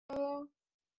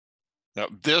Now,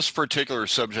 this particular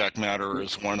subject matter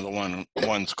is one of the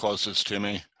ones closest to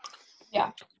me.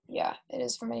 Yeah, it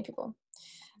is for many people.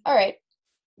 All right.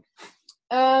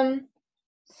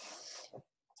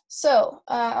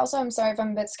 Also, I'm sorry if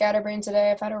I'm a bit scatterbrained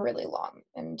today. I've had a really long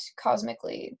and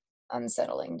cosmically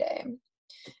unsettling day.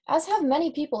 As have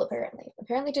many people, apparently.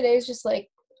 Apparently today is just like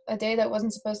a day that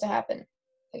wasn't supposed to happen,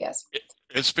 I guess.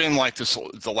 It's been like this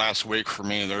the last week for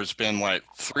me. There's been like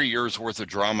 3 years worth of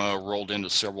drama rolled into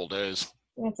several days.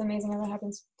 It's amazing how that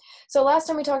happens. So last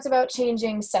time we talked about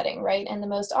changing setting, right? And the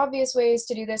most obvious ways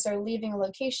to do this are leaving a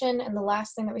location. And the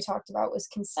last thing that we talked about was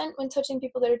consent when touching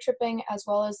people that are tripping, as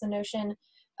well as the notion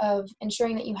of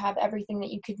ensuring that you have everything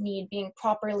that you could need being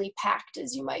properly packed,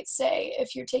 as you might say,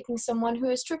 if you're taking someone who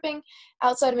is tripping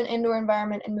outside of an indoor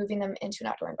environment and moving them into an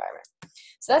outdoor environment.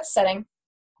 So that's setting.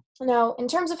 Now, in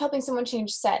terms of helping someone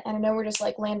change set, and I know we're just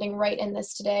like landing right in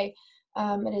this today,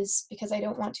 it is because I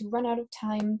don't want to run out of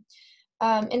time.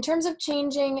 In terms of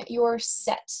changing your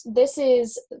set, this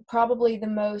is probably the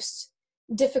most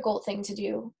difficult thing to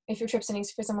do if you're trip-sitting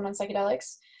for someone on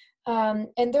psychedelics.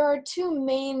 And there are two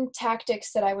main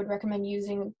tactics that I would recommend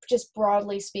using, just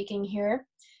broadly speaking here.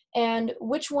 And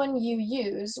which one you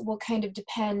use will kind of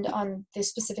depend on the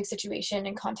specific situation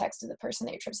and context of the person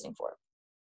that you're trip-sitting for.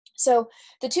 So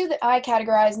the two that I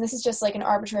categorize, and this is just like an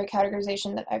arbitrary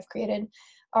categorization that I've created,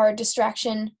 are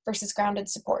distraction versus grounded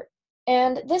support.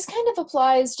 And this kind of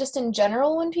applies just in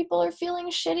general when people are feeling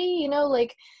shitty,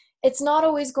 like it's not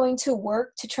always going to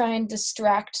work to try and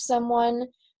distract someone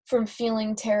from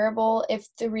feeling terrible if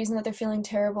the reason that they're feeling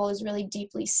terrible is really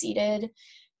deeply seated.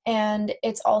 And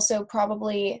it's also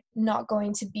probably not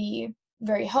going to be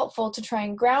very helpful to try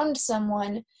and ground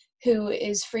someone who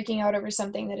is freaking out over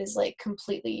something that is like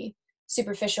completely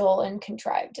superficial and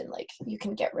contrived and like you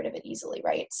can get rid of it easily,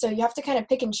 right? So you have to kind of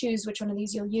pick and choose which one of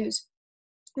these you'll use.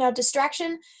 Now,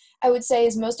 distraction, I would say,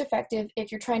 is most effective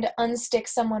if you're trying to unstick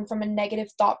someone from a negative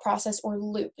thought process or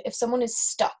loop. If someone is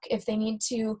stuck, if they need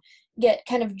to get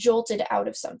kind of jolted out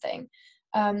of something.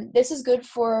 This is good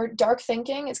for dark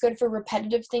thinking. It's good for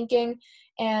repetitive thinking.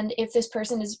 And if this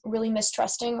person is really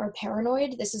mistrusting or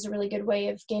paranoid, this is a really good way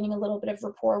of gaining a little bit of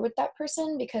rapport with that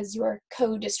person because you are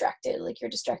co-distracted, like you're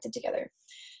distracted together.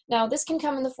 Now, this can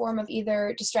come in the form of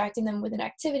either distracting them with an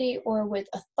activity or with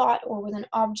a thought or with an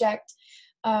object.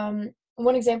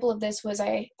 One example of this was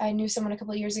I knew someone a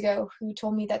couple of years ago who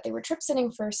told me that they were trip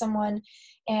sitting for someone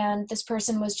and this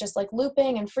person was just like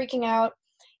looping and freaking out.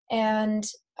 And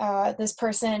this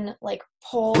person like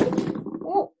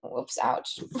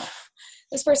ouch.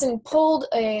 This person pulled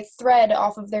a thread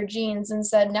off of their jeans and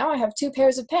said, now I have 2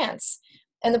 pairs of pants.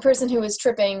 And the person who was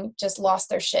tripping just lost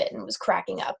their shit and was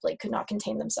cracking up, like could not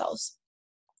contain themselves.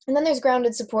 And then there's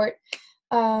grounded support.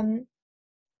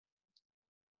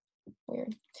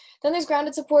 Weird. Then there's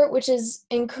grounded support, which is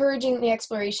encouraging the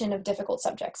exploration of difficult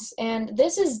subjects. And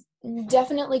this is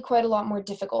definitely quite a lot more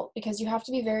difficult because you have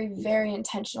to be very, very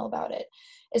intentional about it,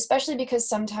 especially because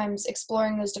sometimes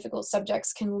exploring those difficult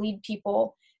subjects can lead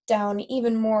people down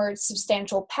even more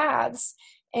substantial paths.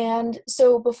 And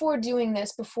so before doing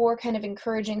this, before kind of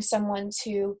encouraging someone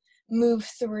to move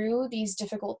through these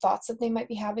difficult thoughts that they might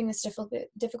be having, this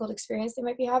difficult experience they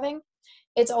might be having,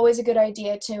 it's always a good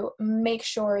idea to make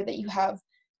sure that you have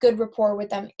good rapport with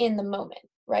them in the moment,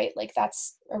 right? Like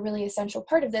that's a really essential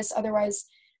part of this. Otherwise,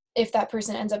 if that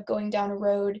person ends up going down a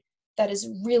road that is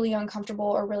really uncomfortable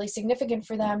or really significant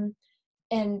for them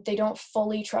and they don't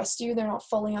fully trust you, they're not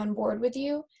fully on board with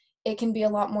you, it can be a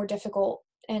lot more difficult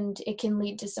and it can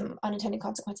lead to some unintended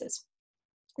consequences.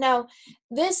 Now,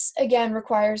 this again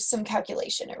requires some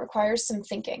calculation. It requires some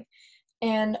thinking.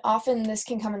 And often this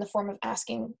can come in the form of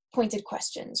asking pointed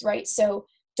questions, right? So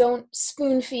don't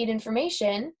spoon feed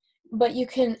information, but you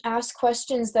can ask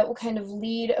questions that will kind of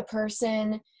lead a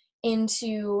person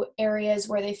into areas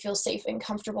where they feel safe and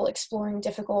comfortable exploring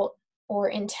difficult or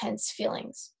intense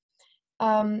feelings.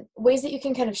 Ways that you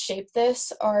can kind of shape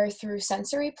this are through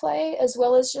sensory play as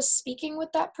well as just speaking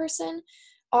with that person.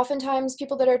 Oftentimes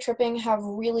people that are tripping have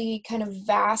really kind of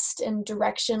vast and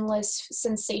directionless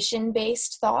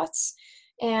sensation-based thoughts,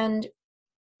 and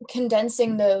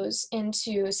condensing those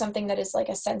into something that is like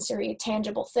a sensory,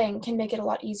 tangible thing can make it a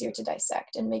lot easier to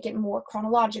dissect and make it more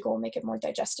chronological, make it more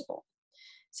digestible.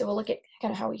 So we'll look at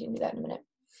kind of how we can do that in a minute.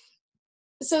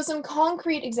 So some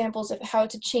concrete examples of how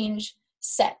to change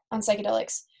set on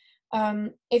psychedelics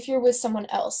if you're with someone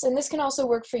else. And this can also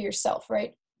work for yourself,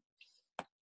 right?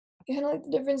 You kind of like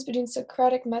the difference between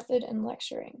Socratic method and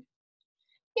lecturing.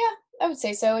 Yeah, I would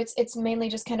say so. It's mainly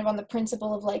just kind of on the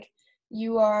principle of like,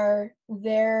 you are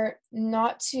there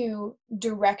not to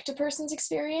direct a person's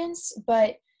experience,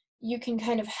 but you can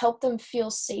kind of help them feel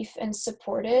safe and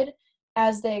supported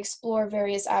as they explore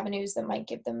various avenues that might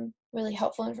give them really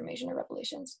helpful information or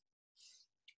revelations.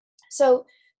 So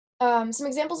some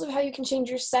examples of how you can change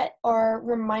your set are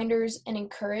reminders and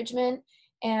encouragement,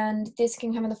 and this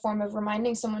can come in the form of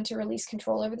reminding someone to release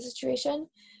control over the situation.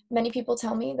 Many people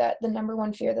tell me that the number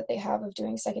one fear that they have of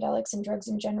doing psychedelics and drugs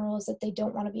in general is that they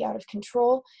don't want to be out of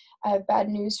control. I have bad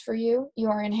news for you. You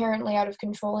are inherently out of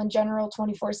control in general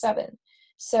 24/7.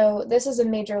 So this is a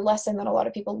major lesson that a lot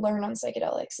of people learn on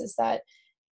psychedelics, is that,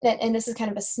 and this is kind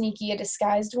of a sneaky, a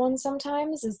disguised one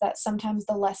sometimes, is that sometimes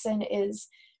the lesson is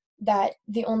that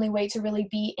the only way to really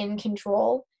be in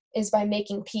control is by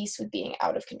making peace with being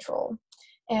out of control.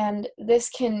 And this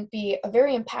can be a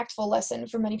very impactful lesson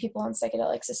for many people on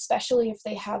psychedelics, especially if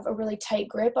they have a really tight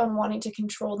grip on wanting to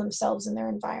control themselves and their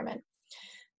environment.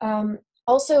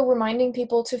 Also reminding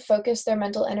people to focus their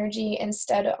mental energy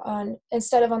instead of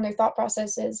on their thought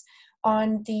processes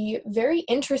on the very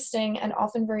interesting and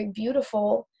often very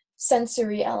beautiful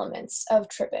sensory elements of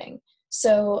tripping.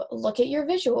 So look at your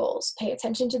visuals, pay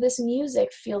attention to this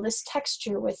music, feel this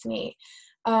texture with me.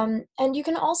 And you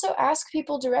can also ask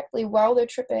people directly while they're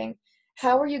tripping,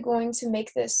 how are you going to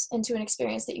make this into an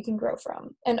experience that you can grow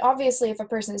from? And obviously, if a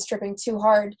person is tripping too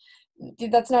hard,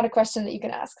 that's not a question that you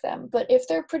can ask them. But if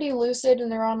they're pretty lucid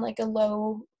and they're on like a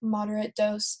low, moderate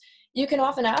dose, you can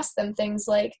often ask them things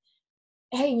like,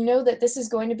 hey, you know that this is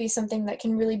going to be something that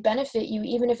can really benefit you,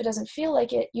 even if it doesn't feel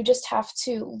like it. You just have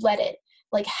to let it.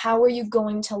 Like, how are you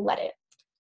going to let it?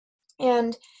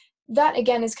 And that,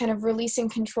 again, is kind of releasing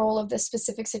control of this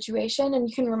specific situation. And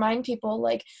you can remind people,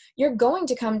 like, you're going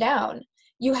to come down.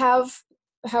 You have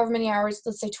however many hours,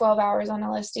 let's say 12 hours on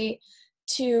LSD,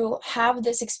 to have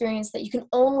this experience that you can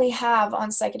only have on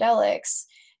psychedelics.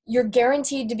 You're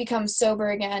guaranteed to become sober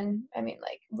again. I mean,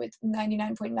 like, with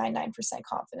 99.99%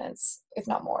 confidence, if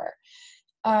not more.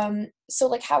 So,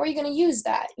 like, how are you going to use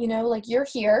that? You know, like, you're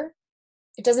here.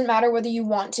 It doesn't matter whether you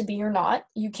want to be or not.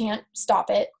 You can't stop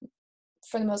it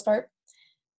for the most part.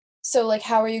 So, like,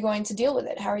 how are you going to deal with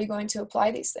it? How are you going to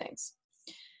apply these things?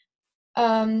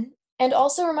 And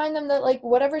also remind them that, like,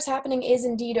 whatever's happening is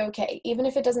indeed okay. Even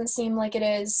if it doesn't seem like it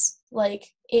is, like,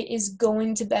 it is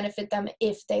going to benefit them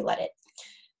if they let it.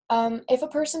 If a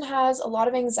person has a lot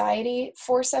of anxiety,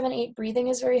 4-7-8 breathing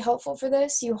is very helpful for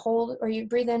this. You hold or you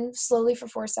breathe in slowly for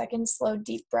 4 seconds, slow,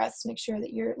 deep breaths, make sure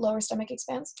that your lower stomach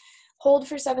expands. Hold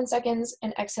for 7 seconds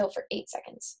and exhale for 8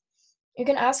 seconds. You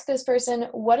can ask this person,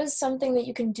 what is something that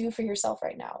you can do for yourself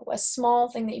right now? A small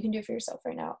thing that you can do for yourself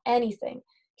right now. Anything.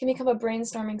 It can become a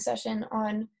brainstorming session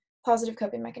on positive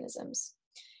coping mechanisms.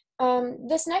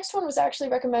 This next one was actually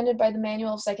recommended by the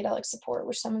Manual of Psychedelic Support,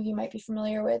 which some of you might be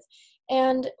familiar with.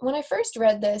 And when I first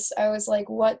read this, I was like,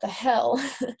 what the hell?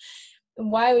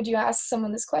 Why would you ask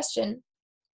someone this question?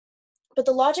 But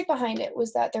the logic behind it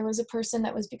was that there was a person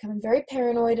that was becoming very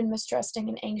paranoid and mistrusting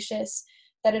and anxious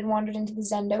that had wandered into the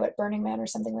Zendo at Burning Man or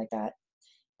something like that.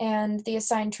 And the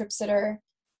assigned trip sitter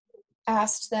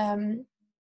asked them,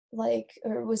 like,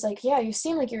 or was like, yeah, you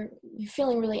seem like you're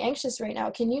feeling really anxious right now.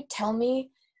 Can you tell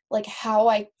me, like, how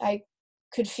I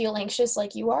could feel anxious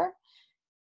like you are?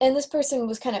 And this person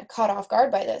was kind of caught off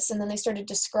guard by this. And then they started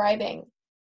describing,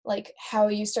 like, how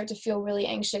you start to feel really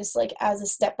anxious, like, as a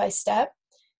step-by-step.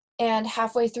 And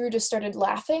halfway through just started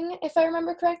laughing, if I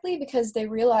remember correctly, because they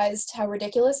realized how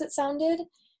ridiculous it sounded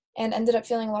and ended up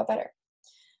feeling a lot better.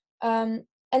 And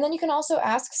then you can also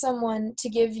ask someone to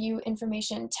give you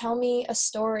information. Tell me a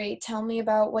story. Tell me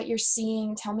about what you're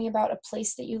seeing. Tell me about a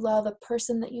place that you love, a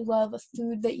person that you love, a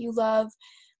food that you love.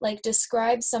 Like,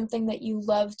 describe something that you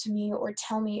love to me, or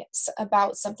tell me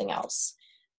about something else.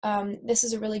 This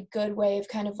is a really good way of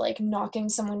kind of like knocking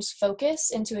someone's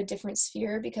focus into a different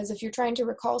sphere, because if you're trying to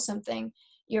recall something,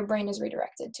 your brain is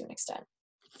redirected to an extent.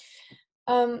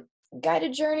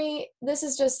 Guided journey, this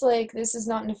is just like, this is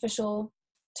not an official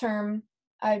term.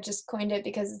 I've just coined it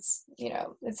because it's, you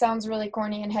know, it sounds really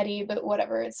corny and heady, but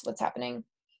whatever, it's what's happening.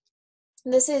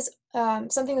 This is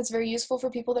something that's very useful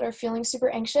for people that are feeling super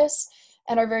anxious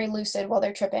and are very lucid while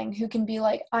they're tripping, who can be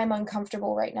like, I'm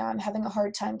uncomfortable right now, I'm having a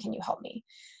hard time, can you help me?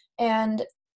 And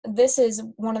this is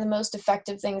one of the most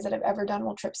effective things that I've ever done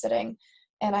while trip sitting,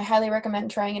 and I highly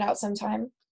recommend trying it out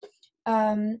sometime.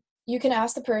 You can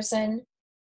ask the person,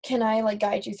 can I, like,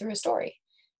 guide you through a story?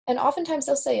 And oftentimes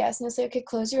they'll say yes, and you'll say, okay,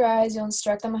 close your eyes, you'll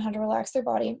instruct them on how to relax their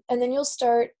body, and then you'll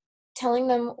start telling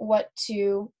them what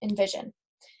to envision.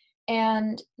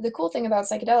 And the cool thing about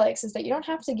psychedelics is that you don't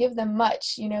have to give them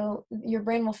much, you know, your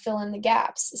brain will fill in the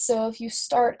gaps. So if you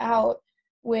start out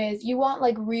with, you want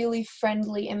like really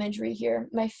friendly imagery here.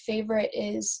 My favorite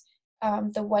is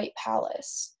the White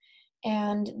Palace.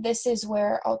 And this is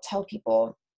where I'll tell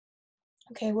people,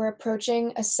 okay, we're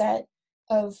approaching a set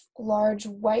of large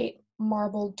white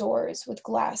marble doors with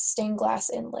stained glass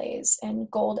inlays and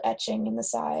gold etching in the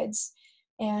sides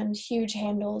and huge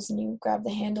handles, and you grab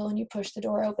the handle and you push the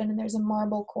door open, and there's a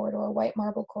white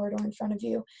marble corridor in front of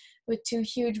you with 2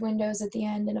 huge windows at the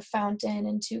end and a fountain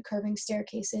and 2 curving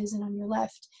staircases. And on your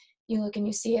left, you look and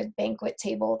you see a banquet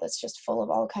table that's just full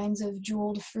of all kinds of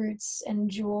jeweled fruits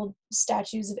and jeweled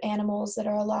statues of animals that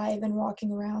are alive and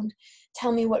walking around.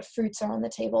 Tell me what fruits are on the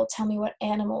table. Tell me what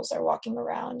animals are walking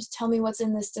around. Tell me what's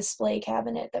in this display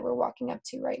cabinet that we're walking up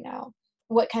to right now.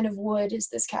 What kind of wood is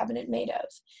this cabinet made of?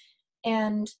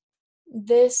 And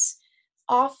this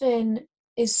often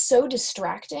is so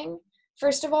distracting,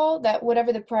 first of all, that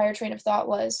whatever the prior train of thought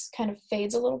was kind of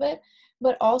fades a little bit,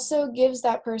 but also gives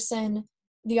that person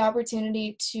the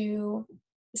opportunity to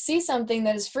see something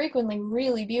that is frequently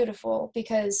really beautiful.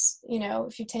 Because, you know,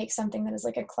 if you take something that is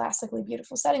like a classically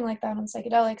beautiful setting like that on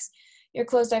psychedelics, your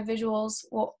closed-eye visuals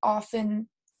will often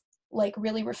like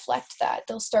really reflect that.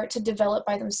 They'll start to develop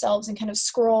by themselves and kind of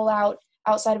scroll out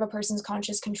outside of a person's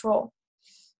conscious control.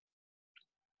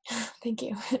 Thank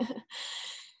you.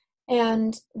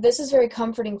 And this is very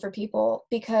comforting for people,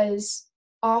 because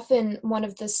often one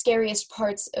of the scariest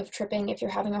parts of tripping, if you're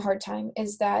having a hard time,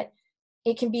 is that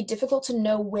it can be difficult to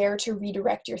know where to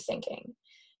redirect your thinking.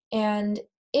 And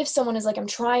if someone is like, I'm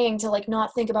trying to like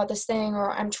not think about this thing,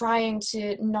 or I'm trying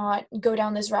to not go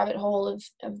down this rabbit hole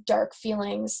of dark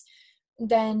feelings,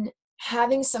 then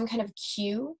having some kind of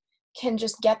cue can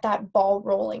just get that ball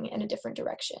rolling in a different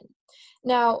direction.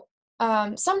 Now,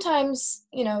 sometimes,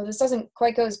 you know, this doesn't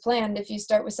quite go as planned if you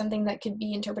start with something that could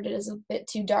be interpreted as a bit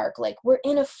too dark. Like, we're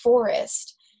in a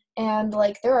forest and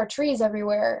like there are trees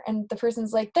everywhere, and the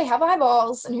person's like, they have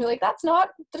eyeballs, and you're like, that's not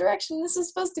the direction this is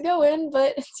supposed to go in,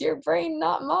 but it's your brain,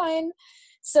 not mine.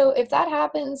 So if that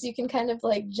happens, you can kind of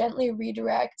like gently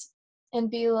redirect and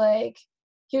be like,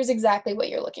 here's exactly what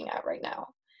you're looking at right now.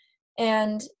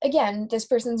 And again, this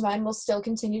person's mind will still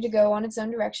continue to go on its own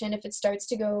direction. If it starts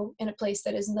to go in a place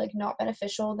that is like not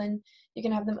beneficial, then you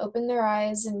can have them open their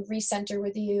eyes and recenter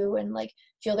with you and like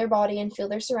feel their body and feel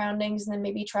their surroundings, and then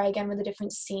maybe try again with a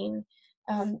different scene.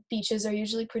 Beaches are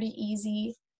usually pretty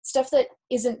easy, stuff that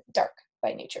isn't dark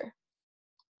by nature.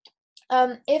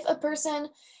 If a person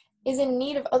is in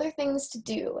need of other things to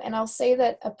do, and I'll say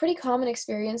that a pretty common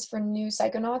experience for new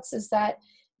psychonauts is that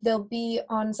they'll be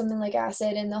on something like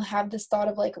acid and they'll have this thought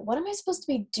of like, what am I supposed to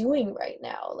be doing right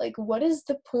now? Like, what is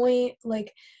the point?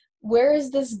 Like, where is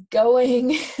this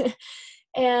going?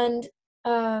 And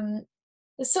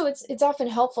so it's often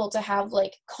helpful to have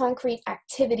like concrete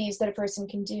activities that a person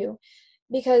can do,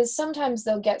 because sometimes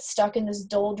they'll get stuck in this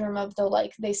doldrum of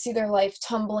they see their life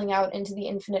tumbling out into the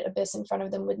infinite abyss in front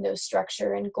of them with no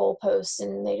structure and goalposts,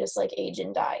 and they just like age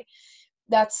and die.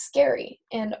 That's scary,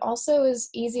 and also is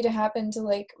easy to happen to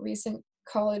like recent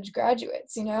college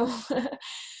graduates, you know?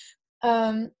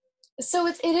 So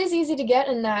it is easy to get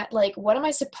in that, like, what am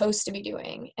I supposed to be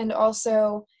doing? And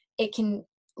also it can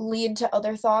lead to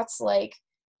other thoughts like,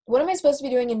 what am I supposed to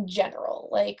be doing in general?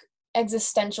 Like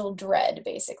existential dread,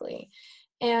 basically.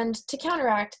 And to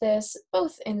counteract this,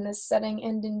 both in this setting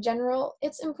and in general,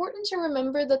 it's important to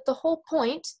remember that the whole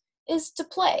point is to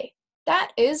play.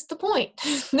 That is the point.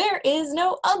 There is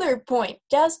no other point.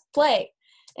 Just play.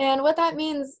 And what that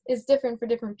means is different for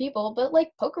different people, but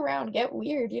like poke around, get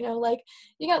weird, you know, like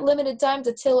you got limited time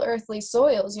to till earthly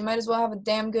soils. You might as well have a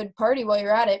damn good party while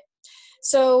you're at it.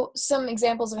 So some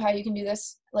examples of how you can do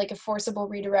this, like a forcible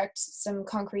redirect, some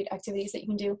concrete activities that you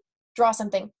can do. Draw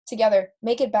something together,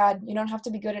 make it bad. You don't have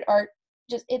to be good at art.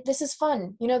 This is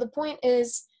fun. You know, the point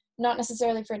is not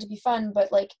necessarily for it to be fun,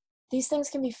 but like these things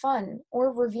can be fun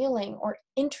or revealing or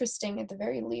interesting at the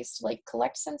very least. Like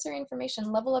collect sensory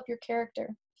information, level up your character.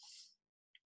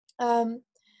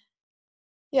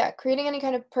 Yeah, creating any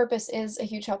kind of purpose is a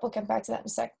huge help. We'll come back to that in a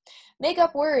sec. Make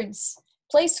up words.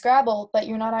 Play Scrabble, but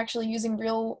you're not actually using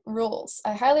real rules.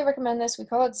 I highly recommend this. We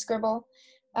call it Scribble.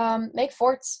 Make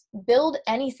forts. Build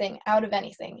anything out of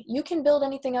anything. You can build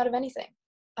anything out of anything.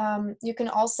 You can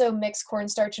also mix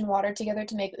cornstarch and water together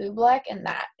to make oobleck, and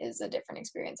that is a different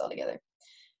experience altogether.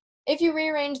 If you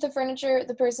rearrange the furniture,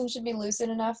 the person should be lucid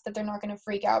enough that they're not going to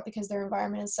freak out because their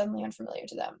environment is suddenly unfamiliar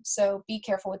to them. So be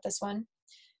careful with this one.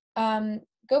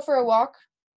 Go for a walk,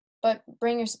 but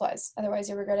bring your supplies. Otherwise,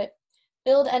 you'll regret it.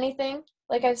 Build anything.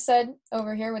 Like I've said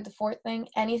over here with the fort thing,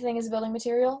 anything is building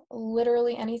material.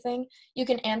 Literally anything. You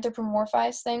can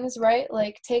anthropomorphize things, right?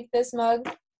 Like take this mug,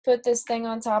 put this thing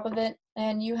on top of it,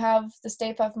 and you have the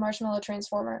Stay Puft Marshmallow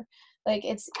Transformer. Like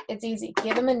it's easy.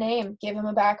 Give him a name. Give him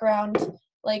a background.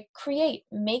 Like, create,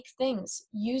 make things,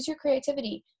 use your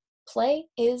creativity. Play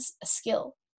is a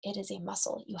skill. It is a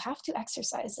muscle. You have to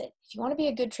exercise it. If you want to be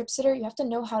a good trip sitter, you have to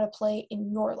know how to play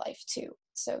in your life too.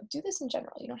 So do this in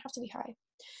general. You don't have to be high.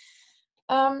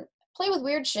 Play with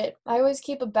weird shit. I always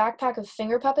keep a backpack of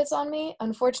finger puppets on me.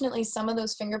 Unfortunately, some of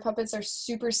those finger puppets are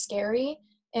super scary,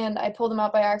 and I pulled them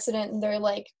out by accident, and they're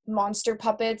like monster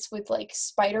puppets with like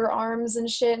spider arms and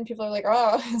shit, and people are like,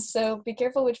 oh. So be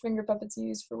careful which finger puppets you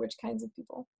use for which kinds of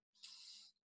people.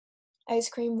 Ice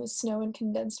cream with snow and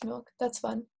condensed milk. That's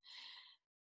fun.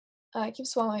 I keep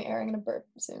swallowing air. I'm gonna burp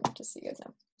soon, just so you guys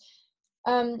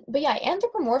know. But yeah,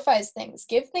 anthropomorphize things.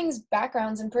 Give things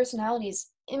backgrounds and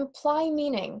personalities. Imply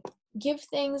meaning. Give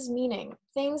things meaning.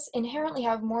 Things inherently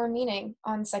have more meaning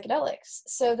on psychedelics.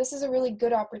 So this is a really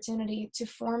good opportunity to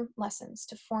form lessons,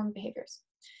 to form behaviors.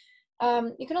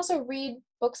 You can also read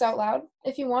books out loud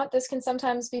if you want. This can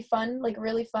sometimes be fun, like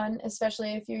really fun,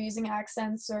 especially if you're using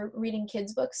accents or reading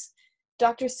kids' books.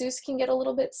 Dr. Seuss can get a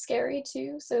little bit scary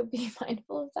too, so be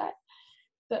mindful of that.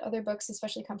 But other books,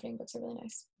 especially comforting books, are really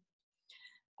nice.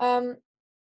 Playing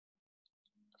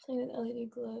with LED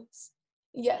globes.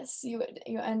 Yes, you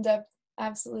end up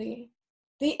absolutely.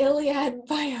 The Iliad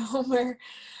by Homer.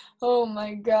 Oh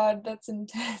my god, that's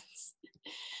intense.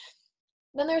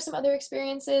 Then there are some other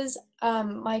experiences.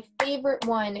 My favorite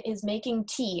one is making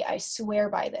tea. I swear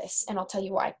by this, and I'll tell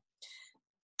you why.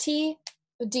 Tea,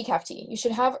 decaf tea. You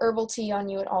should have herbal tea on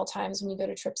you at all times when you go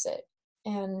to Tripsit.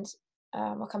 And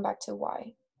I'll come back to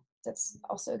why. That's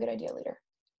also a good idea later.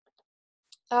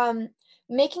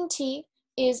 Making tea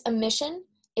is a mission.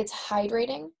 It's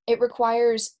hydrating. It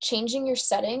requires changing your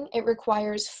setting. It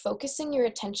requires focusing your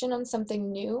attention on something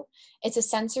new. It's a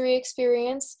sensory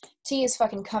experience. Tea is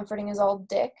fucking comforting as all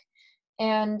dick.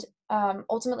 And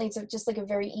ultimately, it's just like a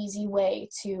very easy way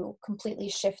to completely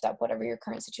shift up whatever your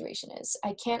current situation is.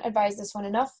 I can't advise this one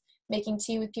enough. Making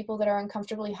tea with people that are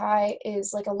uncomfortably high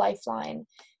is like a lifeline.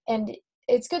 And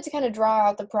it's good to kind of draw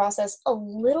out the process a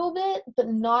little bit, but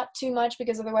not too much,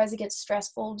 because otherwise it gets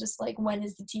stressful, just like, when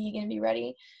is the tea going to be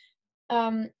ready?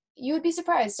 You would be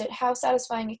surprised at how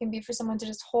satisfying it can be for someone to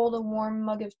just hold a warm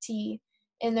mug of tea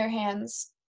in their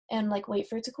hands and like wait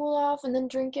for it to cool off and then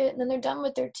drink it, and then they're done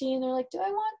with their tea and they're like, do I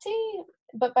want tea?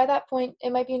 But by that point,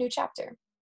 it might be a new chapter.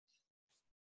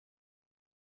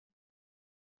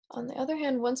 On the other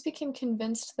hand, once became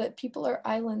convinced that people are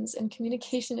islands and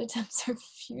communication attempts are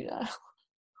futile.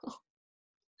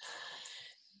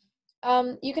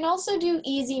 You can also do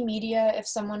easy media if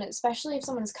someone, especially if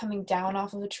someone is coming down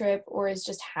off of a trip or has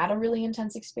just had a really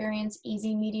intense experience.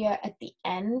 Easy media at the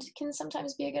end can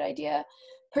sometimes be a good idea.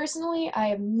 Personally, I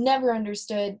have never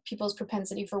understood people's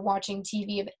propensity for watching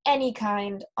TV of any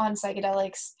kind on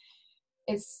psychedelics.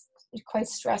 It's quite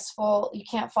stressful. You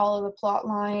can't follow the plot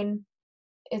line.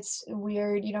 It's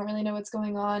weird. You don't really know what's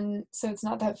going on, so it's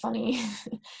not that funny.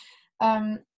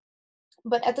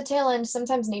 But at the tail end,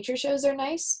 sometimes nature shows are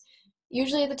nice.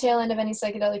 Usually at the tail end of any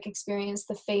psychedelic experience,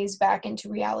 the phase back into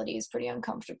reality is pretty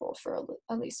uncomfortable for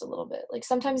at least a little bit. Like,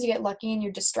 sometimes you get lucky and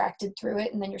you're distracted through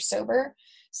it and then you're sober.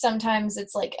 Sometimes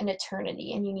it's like an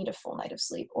eternity and you need a full night of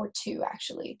sleep, or two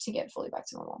actually, to get fully back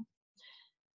to normal.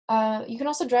 You can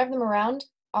also drive them around,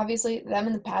 obviously them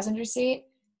in the passenger seat.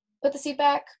 Put the seat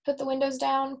back, put the windows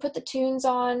down, put the tunes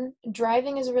on.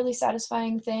 Driving is a really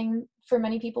satisfying thing for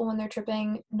many people when they're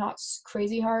tripping, not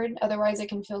crazy hard. Otherwise, it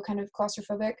can feel kind of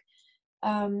claustrophobic.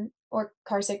 Or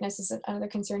car sickness is another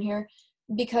concern here,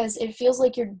 because it feels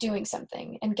like you're doing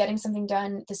something and getting something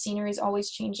done. The scenery is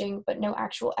always changing, but no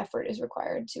actual effort is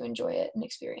required to enjoy it and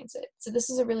experience it. So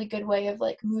this is a really good way of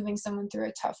like moving someone through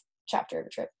a tough chapter of a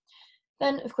trip.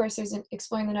 Then, of course, there's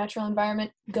exploring the natural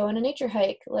environment. Go on a nature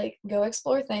hike, like go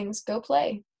explore things, go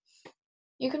play.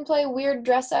 You can play weird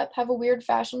dress up, have a weird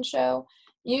fashion show.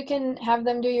 You can have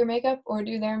them do your makeup or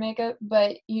do their makeup,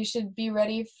 but you should be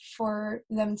ready for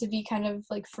them to be kind of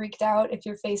like freaked out if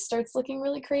your face starts looking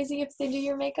really crazy if they do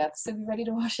your makeup, so be ready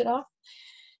to wash it off.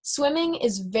 Swimming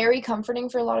is very comforting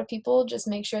for a lot of people. Just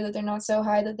make sure that they're not so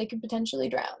high that they could potentially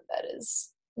drown. That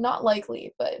is not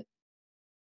likely, but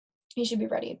you should be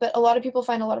ready. But a lot of people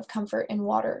find a lot of comfort in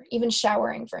water, even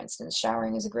showering, for instance.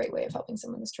 Showering is a great way of helping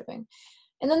someone that's tripping.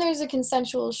 And then there's a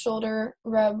consensual shoulder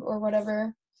rub or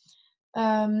whatever.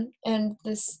 And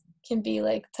this can be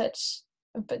like touch,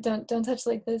 but don't touch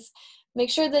like this. Make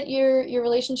sure that your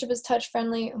relationship is touch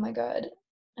friendly. Oh my god,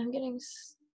 I'm getting.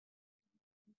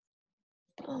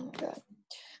 Oh my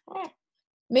god.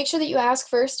 Make sure that you ask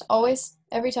first, always,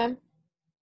 every time.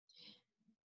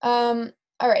 All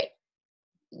right.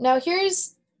 Now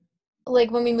here's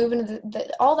like when we move into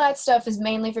all that stuff is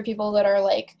mainly for people that are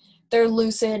like, they're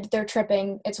lucid, they're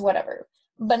tripping, it's whatever.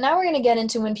 But now we're going to get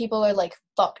into when people are like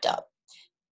fucked up.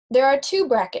 There are two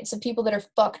brackets of people that are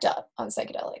fucked up on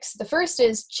psychedelics. The first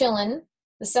is chillin'.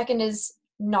 The second is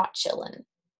not chillin'.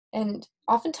 And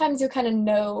oftentimes you'll kind of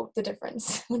know the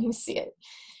difference when you see it.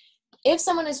 If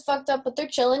someone is fucked up but they're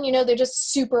chilling, they're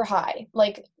just super high.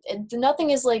 Like, nothing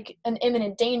is like an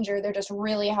imminent danger. They're just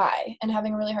really high and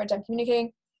having a really hard time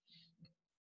communicating.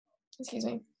 Excuse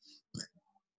me.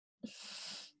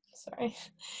 Sorry.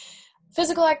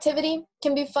 Physical activity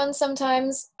can be fun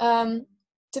sometimes,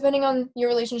 depending on your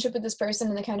relationship with this person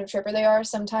and the kind of tripper they are.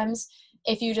 Sometimes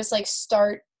if you just like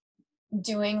start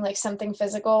doing like something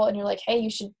physical and you're like, hey, you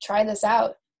should try this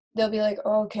out, they'll be like,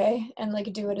 oh, okay, and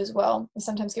like do it as well. And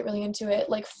sometimes get really into it,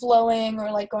 like flowing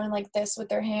or like going like this with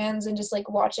their hands and just like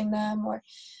watching them. Or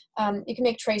you can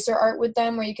make tracer art with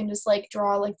them where you can just like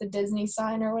draw like the Disney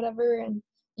sign or whatever, and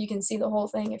you can see the whole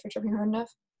thing if you're tripping hard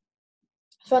enough.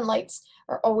 Fun lights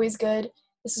are always good.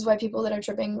 This is why people that are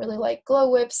tripping really like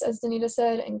glow whips, as Danita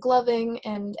said, and gloving,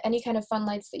 and any kind of fun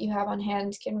lights that you have on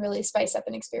hand can really spice up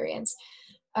an experience.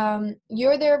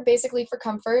 You're there basically for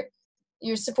comfort.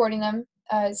 You're supporting them,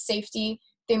 safety.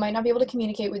 They might not be able to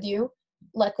communicate with you.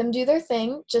 Let them do their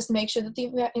thing. Just make sure that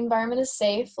the environment is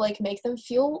safe. Like, make them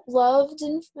feel loved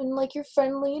and like you're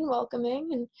friendly and welcoming.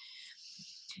 And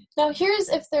now here's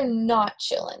if they're not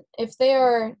chilling.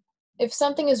 If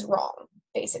something is wrong,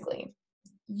 basically,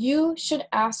 you should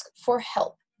ask for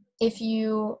help if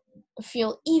you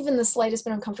feel even the slightest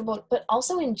bit uncomfortable. But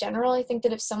also in general, I think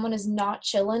that if someone is not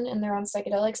chilling and they're on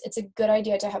psychedelics, it's a good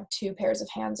idea to have two pairs of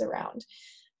hands around.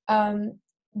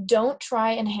 Don't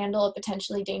try and handle a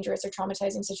potentially dangerous or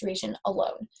traumatizing situation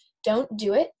alone. Don't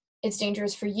do it. It's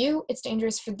dangerous for you. It's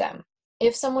dangerous for them.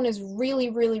 If someone is really,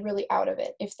 really, really out of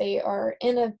it, if they are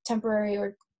in a temporary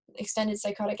or extended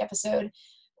psychotic episode,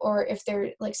 or if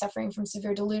they're like suffering from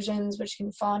severe delusions, which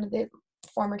can fall into the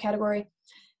former category,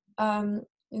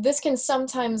 this can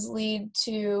sometimes lead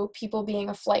to people being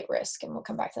a flight risk, and we'll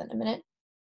come back to that in a minute.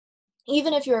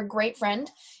 Even if you're a great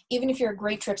friend, even if you're a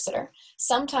great trip sitter,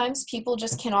 sometimes people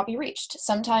just cannot be reached.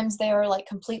 Sometimes they are like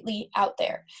completely out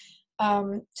there,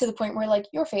 to the point where like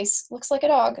your face looks like a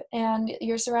dog and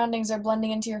your surroundings are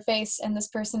blending into your face, and this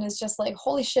person is just like,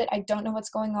 holy shit, I don't know what's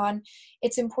going on.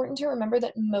 It's important to remember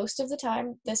that most of the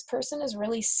time this person is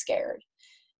really scared.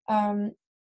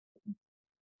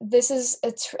 This is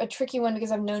a tricky one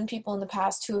because I've known people in the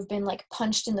past who have been like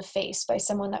punched in the face by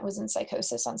someone that was in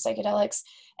psychosis on psychedelics,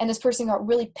 and this person got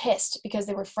really pissed because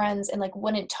they were friends and like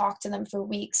wouldn't talk to them for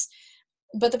weeks.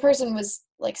 But the person was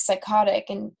like psychotic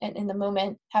and in the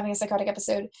moment having a psychotic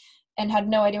episode and had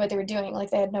no idea what they were doing. Like,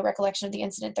 they had no recollection of the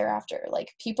incident thereafter.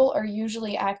 Like, people are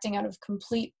usually acting out of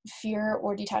complete fear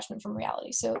or detachment from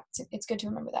reality. So it's good to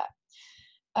remember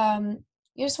that.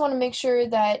 You just want to make sure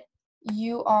that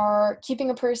you are keeping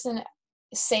a person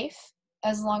safe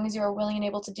as long as you are willing and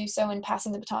able to do so, and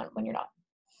passing the baton when you're not.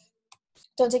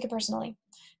 Don't take it personally.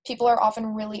 People are often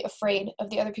really afraid of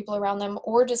the other people around them,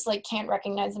 or just like can't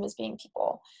recognize them as being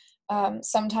people.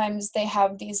 Sometimes they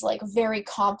have these like very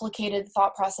complicated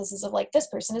thought processes of like, this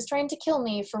person is trying to kill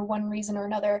me for one reason or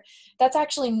another. That's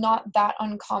actually not that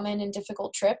uncommon in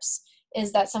difficult trips,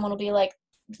 is that someone will be like,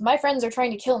 my friends are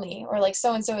trying to kill me, or like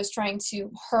so-and-so is trying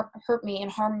to hurt me and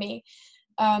harm me.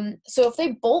 So if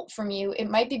they bolt from you, it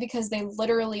might be because they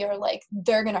literally are like,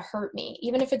 they're going to hurt me.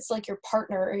 Even if it's like your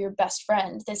partner or your best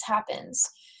friend, this happens.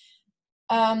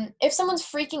 If someone's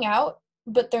freaking out,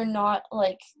 but they're not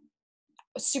like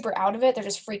super out of it, they're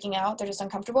just freaking out, they're just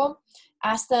uncomfortable,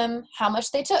 ask them how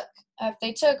much they took. If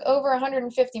they took over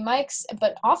 150 mics,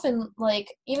 but often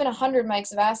like even 100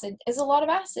 mics of acid is a lot of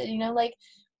acid, like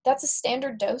that's a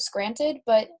standard dose, granted,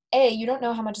 but you don't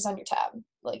know how much is on your tab.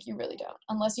 Like, you really don't.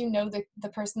 Unless you know the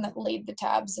person that laid the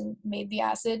tabs and made the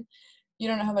acid, you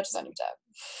don't know how much is on your tab.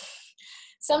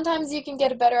 Sometimes you can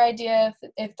get a better idea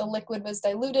if the liquid was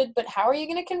diluted, but how are you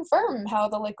going to confirm how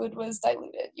the liquid was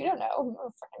diluted? You don't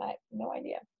know. I have no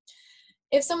idea.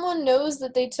 If someone knows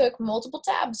that they took multiple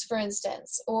tabs, for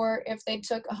instance, or if they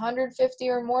took 150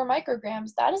 or more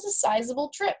micrograms, that is a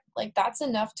sizable trip. Like, that's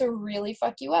enough to really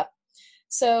fuck you up.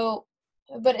 So,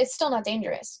 but it's still not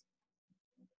dangerous.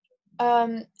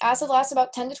 Acid lasts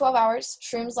about 10 to 12 hours.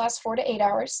 Shrooms last 4 to 8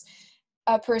 hours.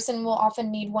 A person will often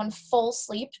need one full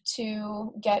sleep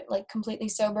to get like completely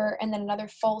sober, and then another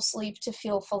full sleep to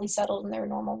feel fully settled in their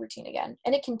normal routine again.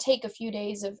 And it can take a few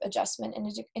days of adjustment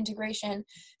and integration,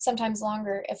 sometimes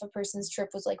longer if a person's trip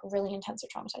was like really intense or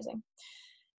traumatizing.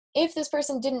 If this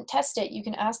person didn't test it, you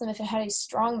can ask them if it had a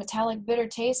strong metallic bitter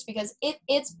taste, because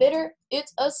it's bitter,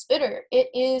 it's a spitter. It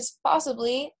is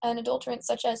possibly an adulterant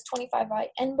such as 25i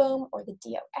N-Bohm or the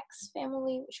DOX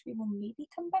family, which we will maybe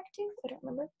come back to, I don't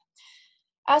remember.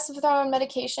 Ask if they're on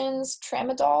medications.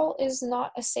 Tramadol is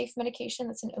not a safe medication.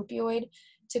 That's an opioid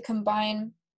to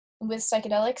combine with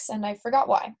psychedelics, and I forgot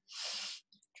why,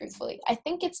 truthfully. I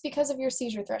think it's because of your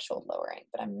seizure threshold lowering,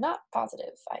 but I'm not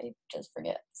positive. I just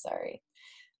forget. Sorry.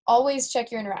 Always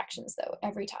check your interactions, though,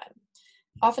 every time.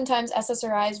 Oftentimes,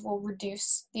 SSRIs will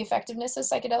reduce the effectiveness of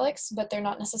psychedelics, but they're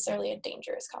not necessarily a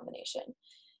dangerous combination.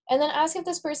 And then ask if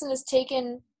this person has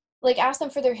taken, like, ask them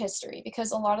for their history,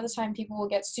 because a lot of the time people will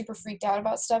get super freaked out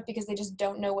about stuff because they just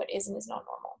don't know what is and is not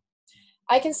normal.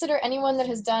 I consider anyone that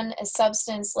has done a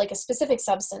substance, like a specific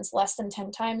substance, less than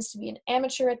 10 times to be an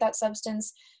amateur at that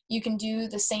substance. You can do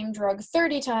the same drug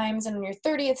 30 times, and on your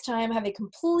 30th time have a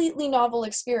completely novel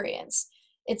experience.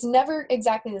 It's never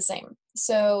exactly the same.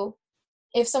 So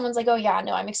if someone's like, oh yeah,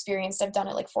 no, I'm experienced, I've done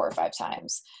it like 4 or 5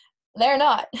 times, they're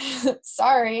not.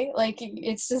 Sorry, like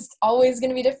it's just always going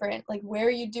to be different, like where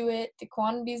you do it, the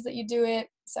quantities that you do it,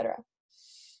 etc.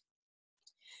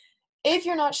 If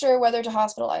you're not sure whether to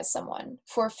hospitalize someone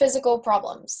for physical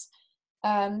problems,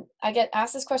 I get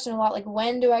asked this question a lot, like,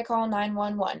 when do I call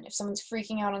 911 if someone's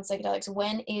freaking out on psychedelics?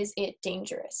 When is it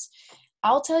dangerous?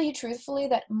 I'll tell you truthfully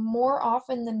that more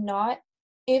often than not,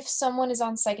 if someone is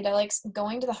on psychedelics,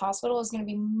 going to the hospital is going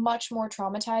to be much more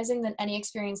traumatizing than any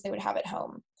experience they would have at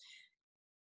home.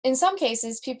 In some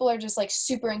cases, people are just like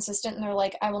super insistent and they're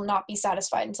like, I will not be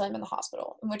satisfied until I'm in the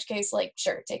hospital. In which case, like,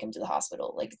 sure, take them to the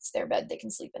hospital. Like, it's their bed, they can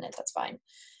sleep in it, that's fine.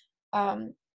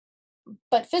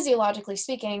 But physiologically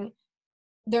speaking,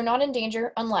 they're not in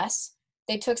danger unless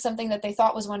they took something that they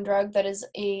thought was one drug that is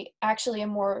actually a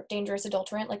more dangerous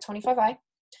adulterant, like 25I.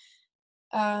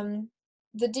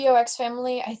 The DOX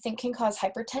family, I think, can cause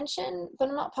hypertension, but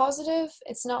I'm not positive.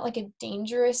 It's not like a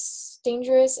dangerous.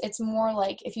 It's more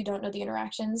like if you don't know the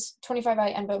interactions.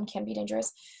 25I and NBOME can be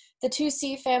dangerous. The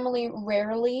 2C family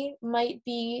rarely might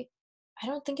be. I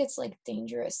don't think it's like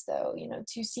dangerous though.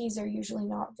 2Cs are usually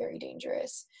not very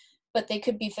dangerous, but they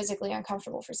could be physically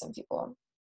uncomfortable for some people.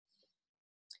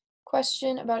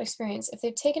 Question about experience. If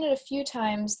they've taken it a few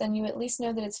times, then you at least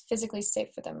know that it's physically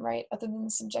safe for them, right? Other than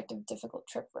the subjective difficult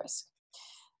trip risk.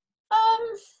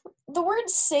 The word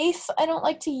safe, I don't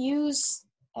like to use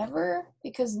ever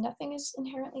because nothing is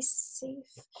inherently safe.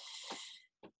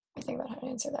 Let me think about how to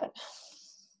answer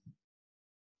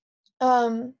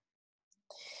that.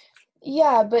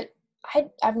 Yeah, but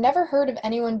I've never heard of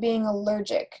anyone being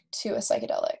allergic to a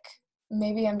psychedelic.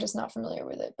 Maybe I'm just not familiar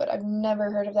with it, but I've never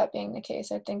heard of that being the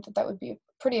case. I think that would be a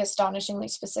pretty astonishingly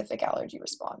specific allergy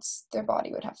response. Their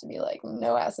body would have to be like,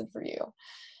 no acid for you.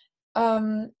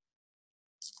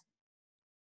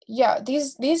 Yeah,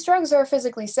 these drugs are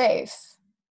physically safe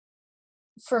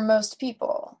for most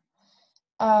people.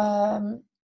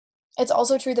 It's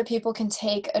also true that people can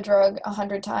take a drug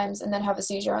 100 times and then have a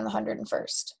seizure on the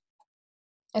 101st.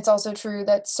 It's also true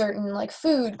that certain like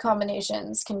food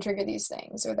combinations can trigger these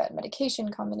things, or that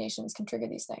medication combinations can trigger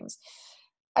these things.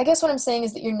 I guess what I'm saying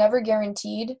is that you're never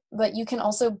guaranteed, but you can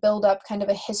also build up kind of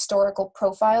a historical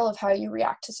profile of how you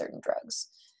react to certain drugs.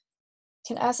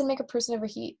 Can acid make a person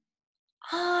overheat?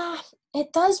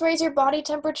 It does raise your body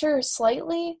temperature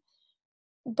slightly,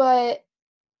 but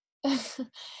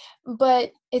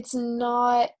but it's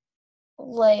not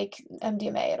like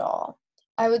MDMA at all.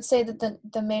 I would say that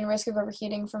the main risk of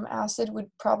overheating from acid would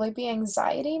probably be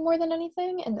anxiety more than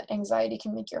anything, and that anxiety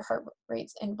can make your heart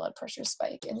rates and blood pressure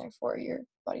spike, and therefore your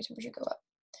body temperature go up.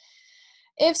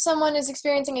 If someone is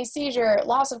experiencing a seizure,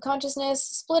 loss of consciousness,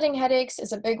 splitting headaches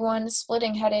is a big one.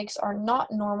 Splitting headaches are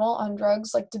not normal on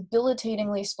drugs, like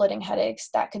debilitatingly splitting headaches.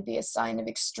 That could be a sign of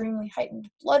extremely heightened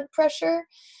blood pressure,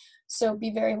 so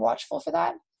be very watchful for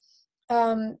that.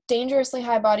 Dangerously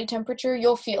high body temperature,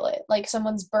 you'll feel it, like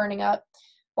someone's burning up,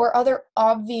 or other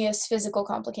obvious physical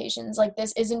complications. Like,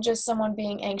 this isn't just someone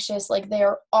being anxious, like they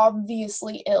are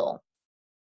obviously ill.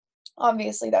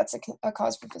 Obviously, that's a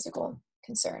cause for physical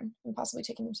concern and possibly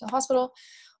taking them to the hospital.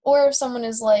 Or if someone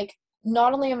is like,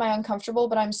 not only am I uncomfortable,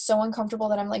 but I'm so uncomfortable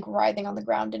that I'm like writhing on the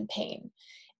ground in pain.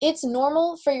 It's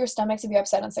normal for your stomach to be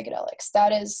upset on psychedelics.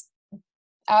 That is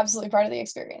absolutely part of the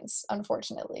experience,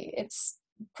 unfortunately. It's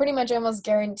pretty much almost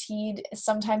guaranteed.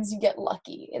 Sometimes you get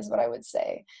lucky, is what I would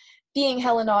say. Being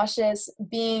hella nauseous,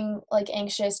 being like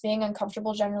anxious, being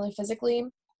uncomfortable generally physically,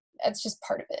 that's just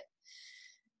part of it.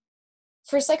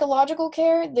 For psychological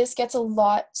care, this gets a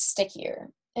lot stickier.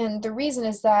 And the reason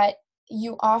is that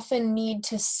you often need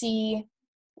to see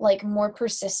like more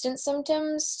persistent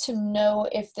symptoms to know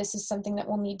if this is something that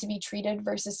will need to be treated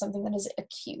versus something that is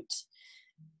acute.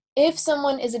 If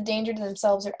someone is a danger to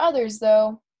themselves or others,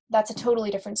 though, that's a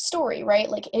totally different story, right?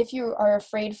 Like, if you are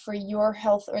afraid for your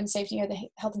health and safety or the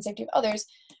health and safety of others,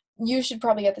 you should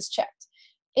probably get this checked.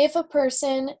 If a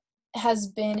person has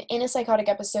been in a psychotic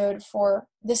episode for,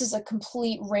 this is a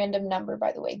complete random number,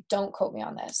 by the way, don't quote me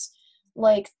on this,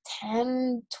 like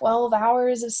 10, 12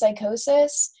 hours of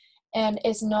psychosis, and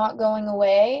it's not going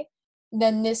away,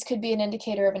 then this could be an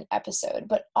indicator of an episode.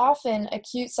 But often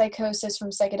acute psychosis from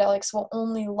psychedelics will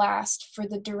only last for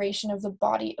the duration of the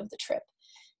body of the trip.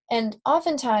 And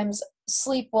oftentimes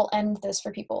sleep will end this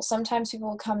for people. Sometimes people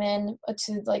will come in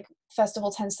to like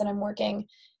festival tents that I'm working,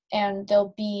 and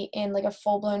they'll be in like a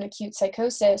full-blown acute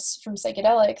psychosis from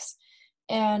psychedelics,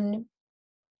 and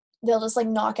they'll just like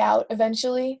knock out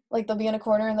eventually. Like they'll be in a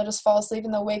corner and they'll just fall asleep,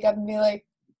 and they'll wake up and be like,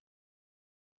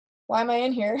 why am I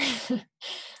in here?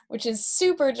 Which is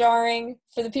super jarring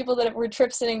for the people that were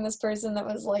trip sitting this person that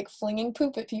was like flinging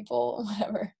poop at people,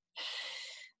 whatever.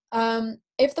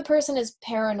 If the person is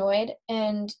paranoid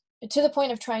and to the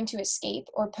point of trying to escape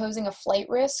or posing a flight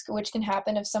risk, which can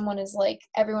happen if someone is like,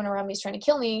 everyone around me is trying to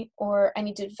kill me, or I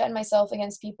need to defend myself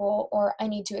against people, or I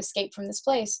need to escape from this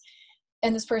place,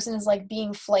 and this person is like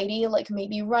being flighty, like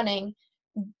maybe running,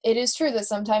 it is true that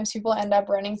sometimes people end up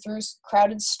running through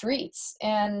crowded streets,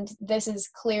 and this is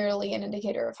clearly an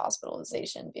indicator of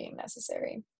hospitalization being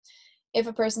necessary. If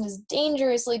a person is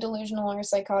dangerously delusional or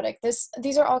psychotic,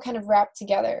 these are all kind of wrapped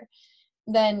together,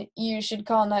 then you should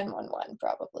call 911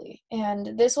 probably.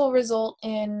 And this will result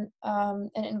in an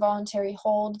involuntary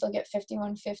hold. They'll get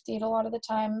 5150 a lot of the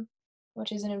time,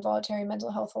 which is an involuntary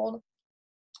mental health hold.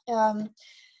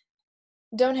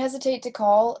 Don't hesitate to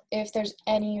call if there's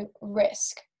any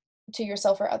risk to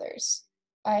yourself or others.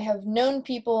 I have known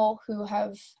people who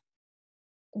have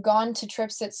gone to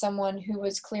trip sit someone who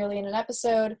was clearly in an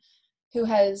episode, who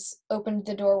has opened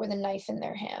the door with a knife in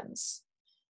their hands.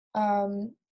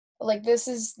 Like this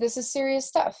is serious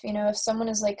stuff. You know, if someone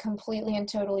is like completely and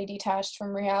totally detached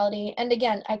from reality, and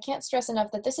again, I can't stress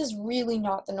enough that this is really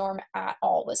not the norm at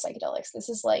all with psychedelics. This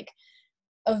is like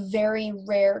a very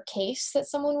rare case that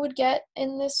someone would get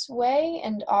in this way,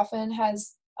 and often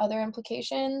has other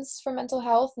implications for mental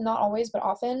health, not always, but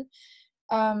often.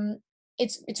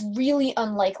 It's really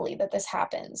unlikely that this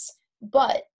happens,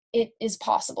 but it is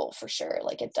possible for sure.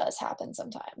 Like it does happen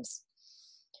sometimes.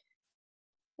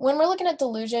 When we're looking at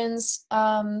delusions,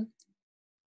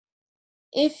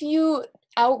 if you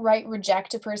outright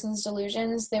reject a person's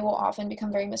delusions, they will often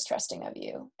become very mistrusting of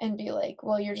you and be like,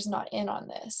 well, you're just not in on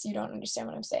this. You don't understand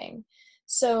what I'm saying.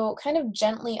 So kind of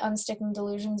gently unsticking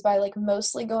delusions by like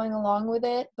mostly going along with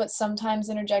it, but sometimes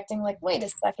interjecting like, wait a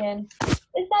second,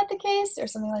 is that the case? Or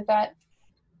something like that.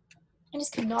 I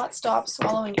just could not stop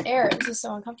swallowing air. This is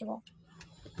so uncomfortable.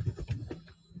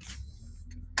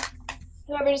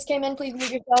 Whoever just came in, please mute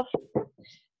yourself.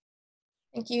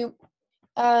 Thank you.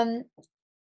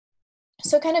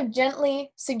 So kind of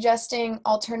gently suggesting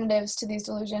alternatives to these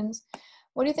delusions.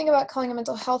 What do you think about calling a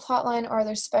mental health hotline, or are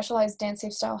there specialized dance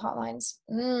safe style hotlines?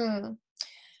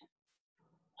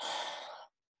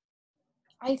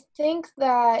 I think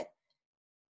that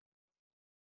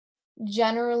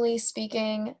generally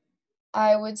speaking,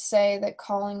 I would say that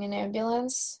calling an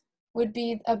ambulance would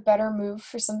be a better move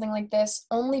for something like this,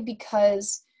 only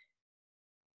because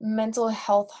mental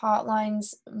health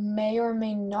hotlines may or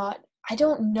may not, I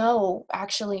don't know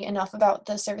actually enough about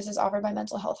the services offered by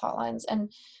mental health hotlines.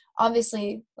 And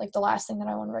obviously, like the last thing that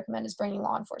I want to recommend is bringing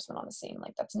law enforcement on the scene.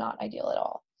 Like that's not ideal at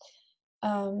all.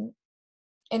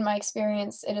 In my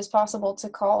experience, it is possible to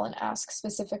call and ask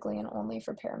specifically and only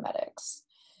for paramedics.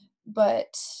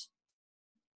 But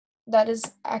that is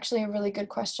actually a really good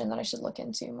question that I should look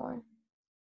into more.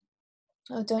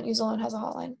 Oh, Don't Use Alone has a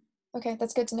hotline. Okay,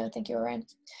 that's good to know. Thank you, Orion.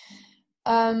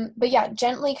 But yeah,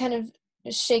 gently kind of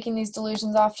shaking these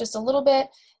delusions off just a little bit.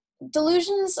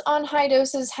 Delusions on high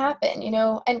doses happen, you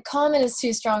know, and common is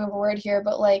too strong of a word here,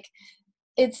 but like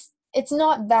it's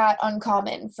not that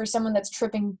uncommon for someone that's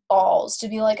tripping balls to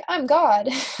be like, I'm God.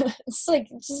 It's like,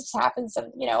 it just happens,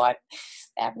 you know, it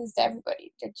happens to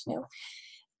everybody, you know.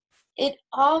 It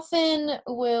often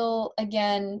will,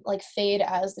 again, like fade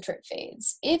as the trip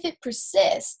fades. If it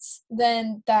persists,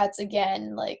 then that's,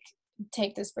 again, like,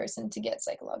 take this person to get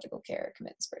psychological care,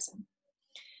 commit this person.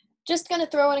 Just going to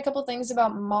throw in a couple things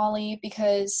about Molly,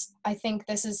 because I think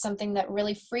this is something that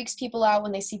really freaks people out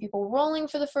when they see people rolling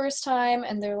for the first time,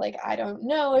 and they're like, I don't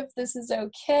know if this is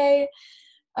okay.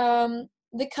 The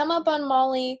come up on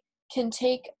Molly can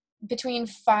take between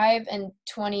 5 and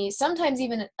 20, sometimes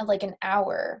even like an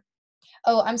hour.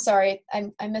 Oh, I'm sorry,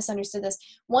 I misunderstood this.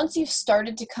 Once you've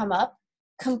started to come up,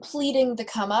 completing the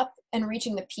come up and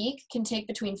reaching the peak can take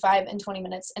between 5 and 20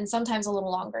 minutes, and sometimes a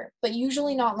little longer, but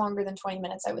usually not longer than 20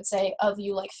 minutes, I would say, of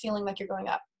you like feeling like you're going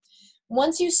up.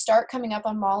 Once you start coming up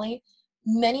on Molly,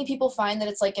 many people find that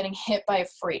it's like getting hit by a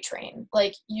freight train.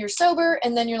 Like you're sober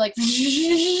and then you're like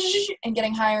and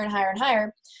getting higher and higher and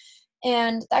higher.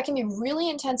 And that can be really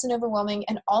intense and overwhelming,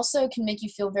 and also can make you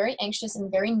feel very anxious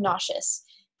and very nauseous.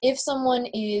 If someone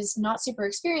is not super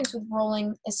experienced with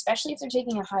rolling, especially if they're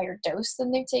taking a higher dose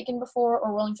than they've taken before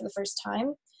or rolling for the first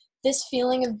time, this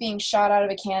feeling of being shot out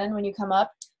of a cannon when you come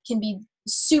up can be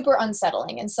super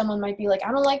unsettling. And someone might be like,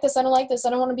 I don't like this, I don't like this, I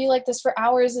don't want to be like this for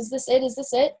hours. Is this it? Is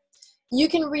this it? You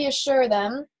can reassure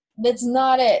them that's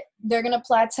not it. They're going to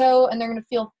plateau and they're going to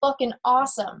feel fucking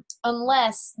awesome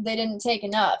unless they didn't take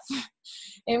enough.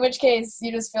 In which case,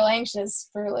 you just feel anxious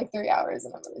for like 3 hours,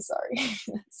 and I'm really sorry.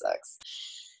 That sucks.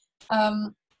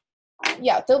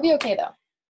 Yeah, they'll be okay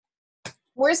though.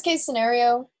 Worst case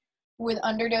scenario with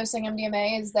underdosing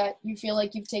MDMA is that you feel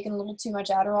like you've taken a little too much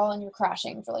Adderall and you're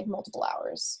crashing for like multiple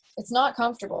hours. It's not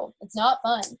comfortable. It's not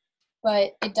fun,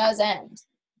 but it does end.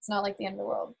 It's not like the end of the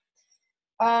world.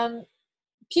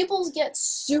 Pupils get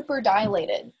super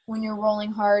dilated when you're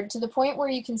rolling hard to the point where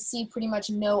you can see pretty much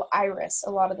no iris a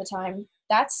lot of the time.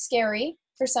 That's scary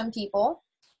for some people.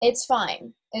 It's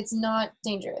fine. It's not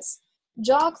dangerous.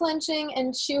 Jaw clenching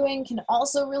and chewing can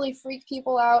also really freak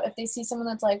people out. If they see someone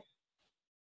that's like,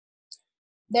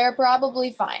 they're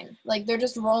probably fine. Like they're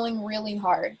just rolling really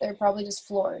hard. They're probably just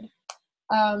floored.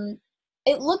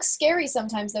 It looks scary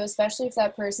sometimes though, especially if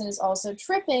that person is also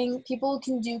tripping. People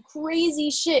can do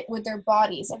crazy shit with their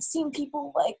bodies. I've seen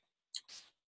people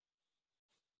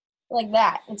like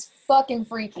that. It's fucking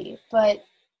freaky. But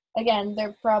again,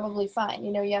 they're probably fine.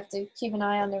 You know, you have to keep an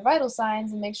eye on their vital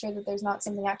signs and make sure that there's not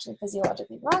something actually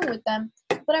physiologically wrong with them.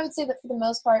 But I would say that for the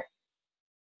most part,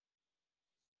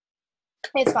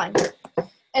 it's fine.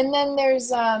 And then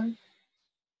there's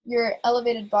your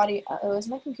elevated body. Uh-oh, is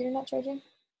my computer not charging?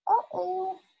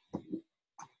 Uh-oh.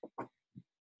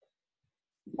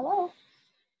 Hello.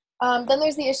 Then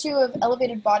there's the issue of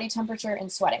elevated body temperature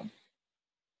and sweating.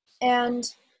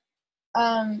 And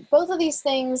both of these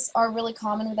things are really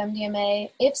common with MDMA.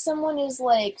 If someone is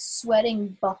like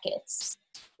sweating buckets,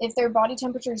 if their body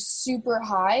temperature is super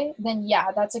high, then yeah,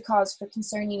 that's a cause for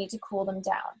concern. You need to cool them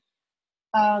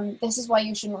down. This is why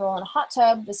you shouldn't roll in a hot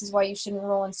tub. This is why you shouldn't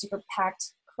roll in super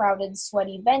packed, crowded,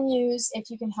 sweaty venues if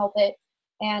you can help it.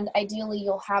 And ideally,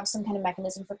 you'll have some kind of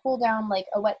mechanism for cool down, like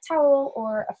a wet towel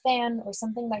or a fan or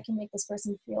something that can make this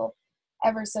person feel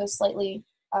ever so slightly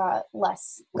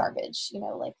less garbage. You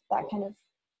know, like that kind of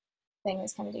thing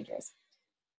is kind of dangerous.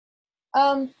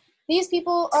 These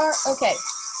people are okay.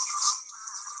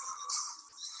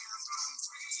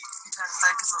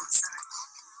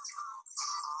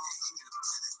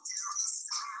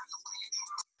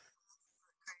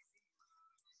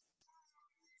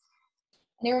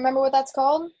 And you remember what that's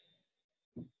called?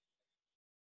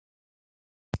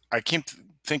 I keep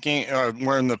thinking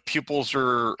when the pupils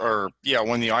are yeah,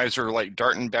 when the eyes are like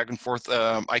darting back and forth.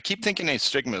 I keep thinking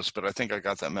astigmas, but I think I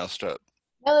got that messed up.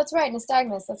 No, that's right,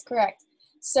 nystagmus. That's correct.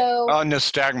 So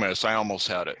Nystagmus. I almost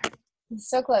had it.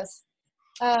 so close.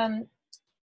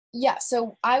 Yeah,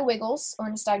 so eye wiggles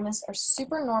or nystagmus are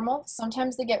super normal.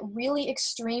 Sometimes they get really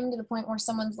extreme to the point where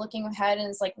someone's looking ahead and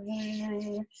it's like,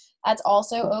 that's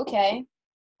also okay.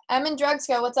 I'm in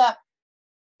DrugsCo. What's up?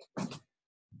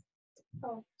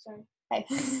 Oh, sorry. Hey.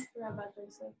 Forgot about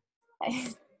Thursday.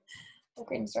 Hey.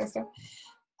 Okay, in DrugsCo.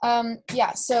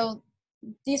 Yeah, so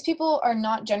these people are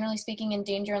not generally speaking in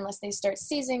danger unless they start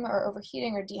seizing or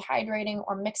overheating or dehydrating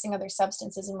or mixing other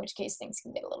substances, in which case things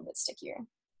can get a little bit stickier.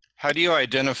 How do you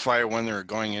identify when they're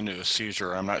going into a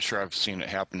seizure? I'm not sure I've seen it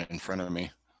happen in front of me.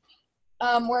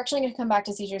 We're actually going to come back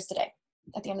to seizures today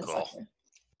at the end of the Cool. lecture.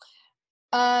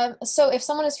 So if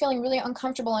someone is feeling really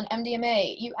uncomfortable on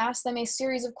MDMA, you ask them a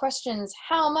series of questions.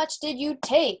 How much did you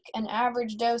take? An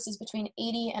average dose is between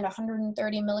 80 and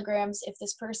 130 milligrams. If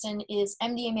this person is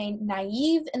MDMA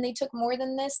naive and they took more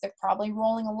than this, they're probably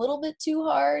rolling a little bit too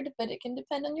hard, but it can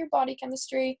depend on your body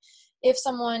chemistry. If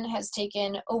someone has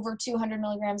taken over 200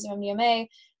 milligrams of MDMA,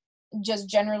 just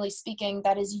generally speaking,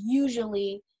 that is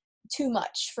usually too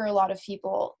much for a lot of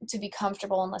people to be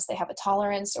comfortable unless they have a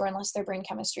tolerance or unless their brain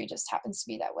chemistry just happens to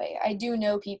be that way. I do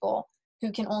know people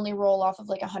who can only roll off of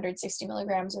like 160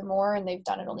 milligrams or more, and they've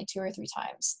done it only 2 or 3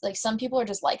 times. Like some people are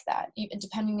just like that. Even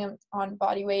depending on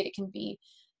body weight, it can be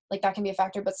like that can be a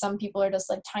factor, but some people are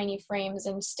just like tiny frames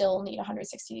and still need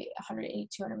 160, 180,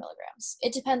 200 milligrams.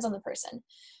 It depends on the person.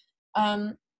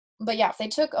 But yeah, if they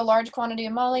took a large quantity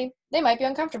of Molly, they might be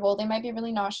uncomfortable. They might be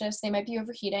really nauseous. They might be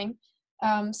overheating.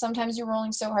 Sometimes you're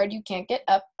rolling so hard you can't get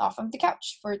up off of the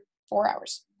couch for 4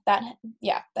 hours. That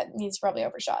needs probably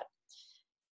overshot.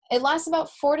 It lasts about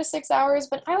 4 to 6 hours,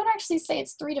 but I would actually say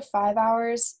it's 3 to 5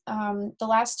 hours. The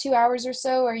last 2 hours or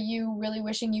so are you really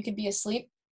wishing you could be asleep.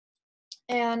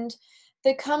 And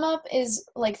the come up is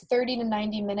like 30 to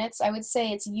 90 minutes. I would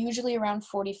say it's usually around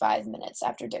 45 minutes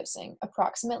after dosing,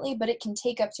 approximately, but it can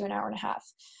take up to an hour and a half.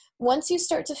 Once you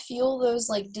start to feel those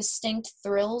like distinct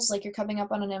thrills, like you're coming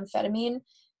up on an amphetamine,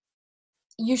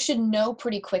 you should know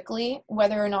pretty quickly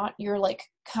whether or not you're like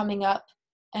coming up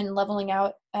and leveling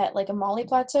out at like a Molly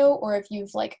plateau, or if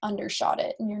you've like undershot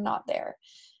it and you're not there.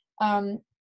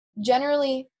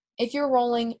 Generally, if you're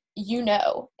rolling, you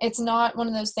know. It's not one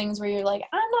of those things where you're like,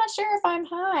 I'm not sure if I'm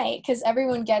high, because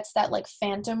everyone gets that like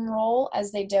phantom roll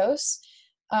as they dose.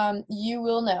 You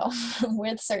will know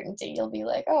with certainty. You'll be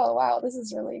like, oh wow, this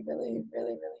is really, really,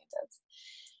 really, really intense.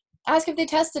 Ask if they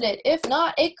tested it. If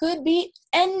not, it could be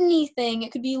anything.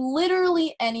 It could be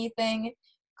literally anything.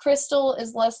 Crystal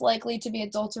is less likely to be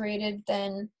adulterated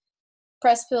than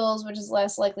press pills, which is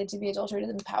less likely to be adulterated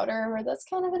than powder, where that's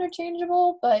kind of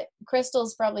interchangeable, but crystal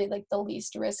is probably like the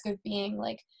least risk of being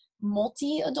like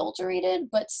multi-adulterated,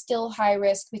 but still high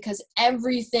risk because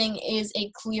everything is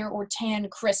a clear or tan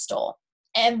crystal.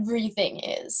 Everything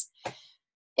is.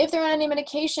 If they're on any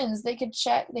medications,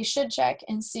 they should check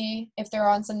and see if they're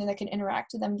on something that can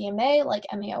interact with MDMA, like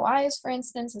MAOIs, for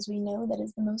instance, as we know that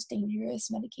is the most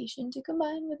dangerous medication to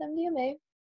combine with MDMA,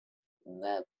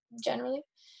 generally.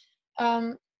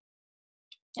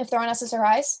 If they're on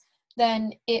SSRIs,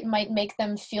 then it might make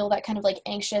them feel that kind of like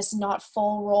anxious, not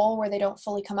full roll where they don't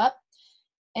fully come up.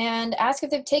 And ask if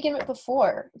they've taken it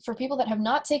before. For people that have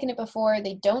not taken it before,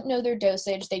 they don't know their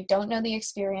dosage, they don't know the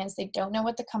experience, they don't know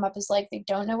what the come up is like, they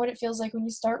don't know what it feels like when you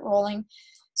start rolling.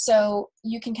 So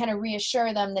you can kind of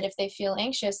reassure them that if they feel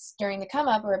anxious during the come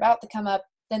up or about the come up,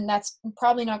 then that's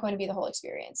probably not going to be the whole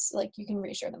experience. Like, you can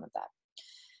reassure them of that.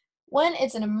 When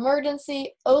it's an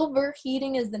emergency,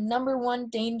 overheating is the #1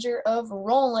 danger of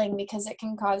rolling because it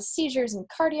can cause seizures and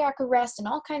cardiac arrest and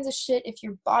all kinds of shit if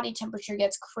your body temperature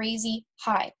gets crazy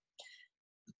high.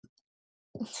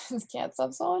 I just can't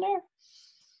stop swallowing air.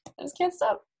 I just can't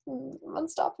stop. I'm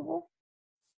unstoppable.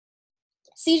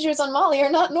 Seizures on Molly are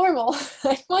not normal.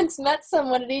 I once met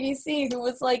someone at EDC who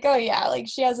was like, oh yeah, like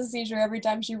she has a seizure every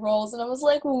time she rolls. And I was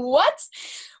like, what?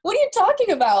 What are you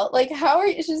talking about? Like, how are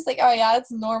you? She's like, oh yeah,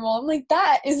 it's normal. I'm like,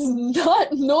 that is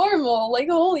not normal. Like,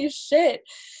 holy shit.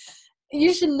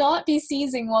 You should not be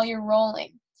seizing while you're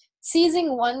rolling.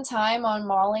 Seizing one time on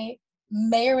Molly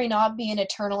may or may not be an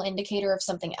eternal indicator of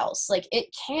something else. Like,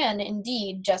 it can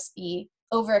indeed just be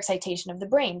overexcitation of the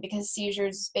brain, because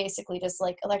seizures basically just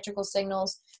like electrical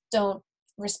signals don't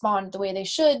respond the way they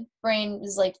should. Brain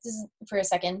is like, this is for a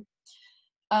second.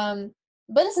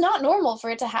 But it's not normal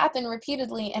for it to happen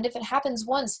repeatedly. And if it happens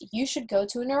once, you should go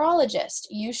to a neurologist.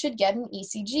 You should get an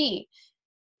EEG,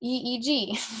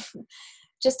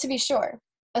 just to be sure.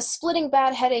 A splitting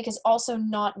bad headache is also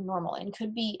not normal and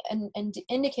could be an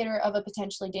indicator of a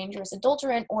potentially dangerous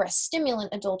adulterant or a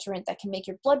stimulant adulterant that can make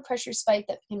your blood pressure spike,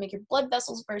 that can make your blood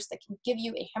vessels burst, that can give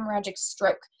you a hemorrhagic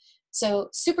stroke. So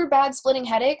super bad splitting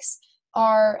headaches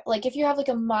are like, if you have like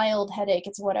a mild headache,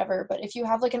 it's whatever, but if you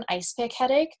have like an ice pick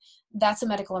headache, that's a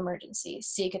medical emergency.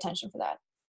 Seek attention for that.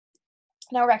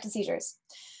 Now we're back to seizures.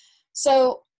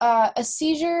 So a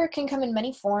seizure can come in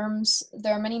many forms.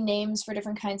 There are many names for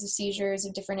different kinds of seizures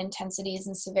of different intensities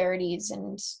and severities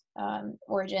and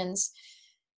origins.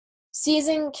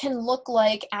 Seizing can look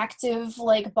like active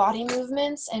like body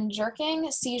movements and jerking.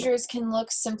 Seizures can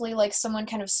look simply like someone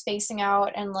kind of spacing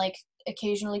out and like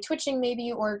occasionally twitching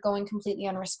maybe, or going completely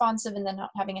unresponsive and then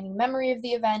not having any memory of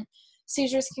the event.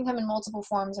 Seizures can come in multiple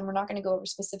forms, and we're not going to go over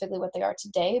specifically what they are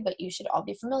today, but you should all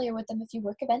be familiar with them if you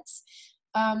work events.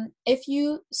 If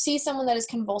you see someone that is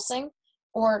convulsing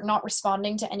or not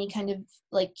responding to any kind of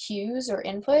like cues or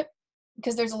input,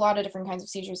 because there's a lot of different kinds of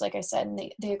seizures, like I said, and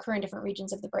they occur in different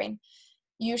regions of the brain,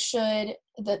 you should,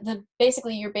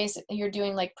 basically you're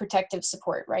doing like protective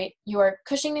support, right? You are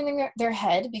cushioning their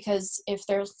head, because if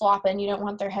they're flopping, you don't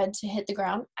want their head to hit the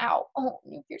ground. Ow, oh,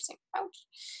 new piercing,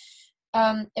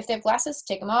 ouch. If they have glasses,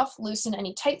 take them off, loosen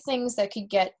any tight things that could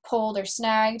get pulled or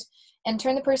snagged, and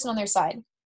turn the person on their side.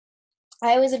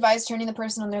 I always advise turning the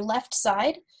person on their left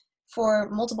side for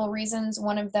multiple reasons.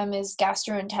 One of them is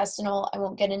gastrointestinal. I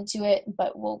won't get into it,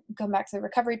 but we'll come back to the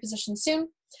recovery position soon.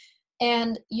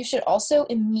 And you should also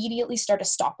immediately start a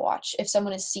stopwatch if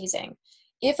someone is seizing.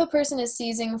 If a person is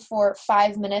seizing for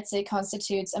 5 minutes, it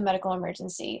constitutes a medical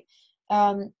emergency.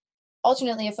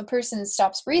 Alternately, if a person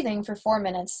stops breathing for 4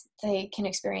 minutes, they can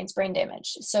experience brain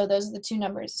damage. So those are the two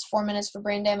numbers. It's 4 minutes for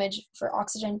brain damage for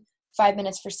oxygen, 5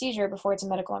 minutes for seizure before it's a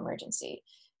medical emergency.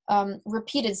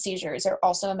 Repeated seizures are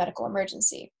also a medical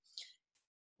emergency.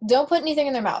 Don't put anything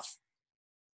in their mouth.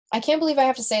 I can't believe I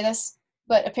have to say this,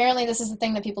 but apparently this is the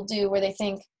thing that people do where they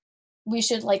think we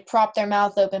should like prop their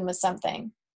mouth open with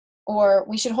something, or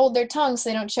we should hold their tongue so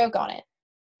they don't choke on it.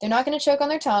 They're not going to choke on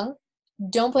their tongue.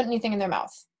 Don't put anything in their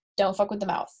mouth. Don't fuck with the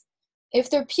mouth. If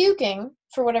they're puking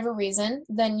for whatever reason,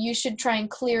 then you should try and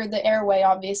clear the airway,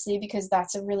 obviously, because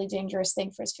that's a really dangerous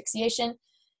thing for asphyxiation.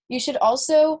 You should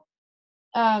also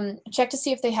check to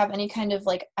see if they have any kind of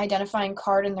like identifying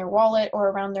card in their wallet or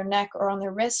around their neck or on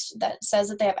their wrist that says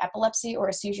that they have epilepsy or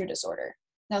a seizure disorder.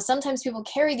 Now, sometimes people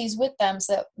carry these with them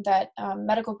so that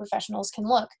medical professionals can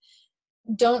look.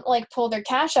 Don't like pull their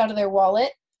cash out of their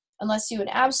wallet unless you're an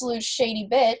absolute shady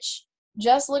bitch.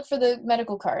 Just look for the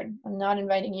medical card. I'm not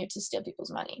inviting you to steal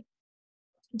people's money.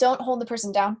 Don't hold the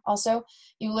person down. Also,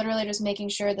 you literally just making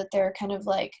sure that they're kind of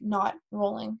like not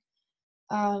rolling.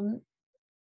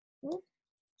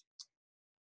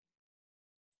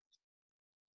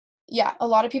 Yeah, a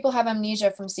lot of people have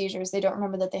amnesia from seizures. They don't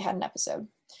remember that they had an episode.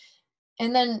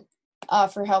 And then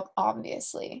for help,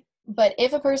 obviously. But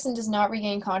if a person does not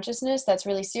regain consciousness, that's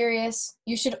really serious.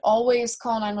 You should always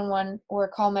call 911 or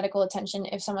call medical attention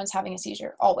if someone's having a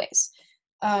seizure, always.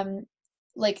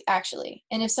 Like, actually.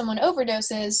 And if someone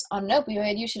overdoses on an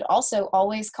opioid, you should also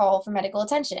always call for medical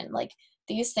attention. Like,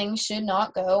 these things should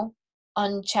not go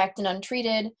unchecked and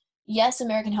untreated. Yes,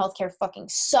 American healthcare fucking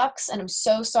sucks, and I'm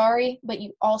so sorry, but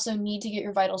you also need to get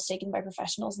your vitals taken by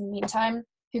professionals in the meantime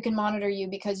who can monitor you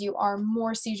because you are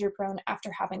more seizure prone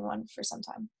after having one for some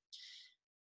time.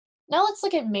 Now let's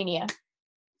look at mania.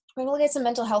 We're going to look at some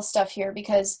mental health stuff here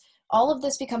because all of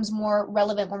this becomes more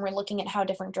relevant when we're looking at how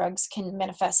different drugs can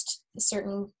manifest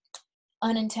certain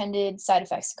unintended side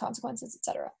effects, consequences,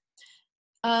 etc.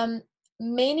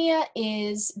 Mania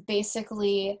is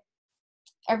basically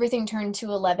everything turned to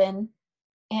 11,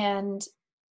 and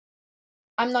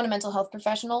I'm not a mental health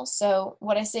professional, so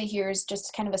what I say here is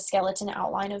just kind of a skeleton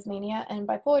outline of mania and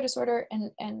bipolar disorder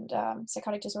and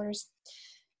psychotic disorders.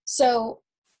 So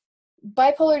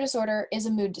bipolar disorder is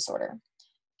a mood disorder,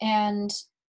 and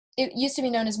it used to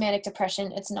be known as manic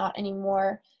depression. It's not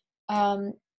anymore,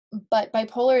 but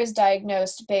bipolar is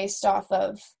diagnosed based off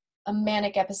of a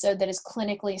manic episode that is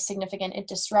clinically significant. It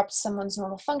disrupts someone's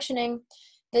normal functioning.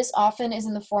 This often is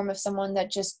in the form of someone that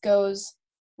just goes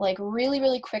like really,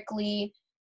 really quickly,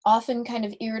 often kind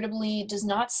of irritably, does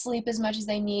not sleep as much as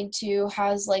they need to,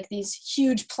 has like these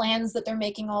huge plans that they're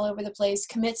making all over the place,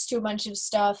 commits to a bunch of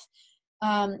stuff,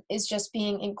 is just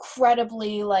being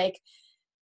incredibly like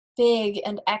big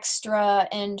and extra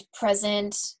and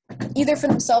present, either for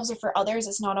themselves or for others.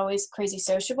 It's not always crazy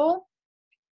sociable.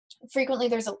 Frequently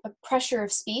there's a pressure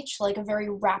of speech, like a very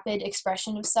rapid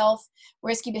expression of self.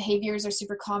 Risky behaviors are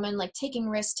super common, like taking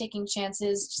risks, taking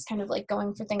chances, just kind of like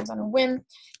going for things on a whim,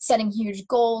 setting huge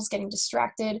goals, getting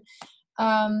distracted.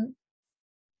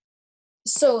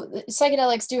 So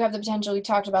psychedelics do have the potential, we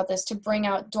talked about this, to bring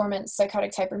out dormant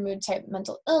psychotic type or mood type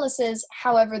mental illnesses.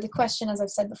 However, the question, as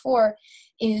I've said before,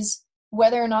 is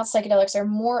whether or not psychedelics are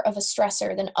more of a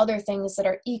stressor than other things that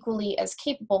are equally as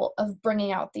capable of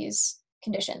bringing out these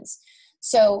conditions.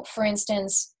 So, for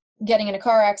instance, getting in a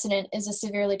car accident is a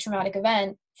severely traumatic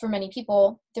event for many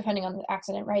people, depending on the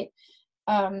accident, right?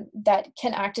 That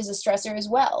can act as a stressor as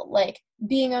well. Like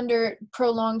being under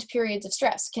prolonged periods of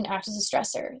stress can act as a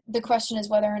stressor. The question is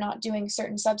whether or not doing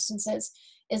certain substances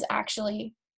is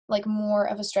actually like more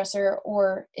of a stressor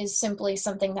or is simply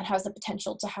something that has the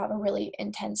potential to have a really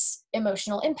intense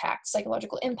emotional impact,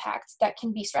 psychological impact that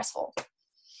can be stressful.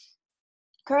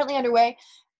 Currently underway.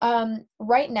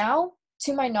 Right now,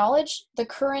 to my knowledge, the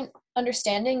current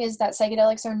understanding is that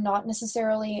psychedelics are not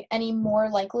necessarily any more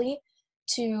likely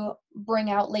to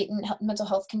bring out latent mental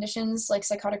health conditions like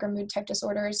psychotic or mood type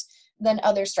disorders than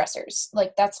other stressors.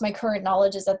 Like that's my current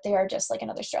knowledge, is that they are just like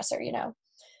another stressor, you know.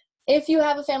 If you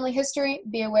have a family history,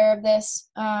 be aware of this.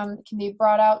 It can be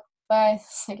brought out by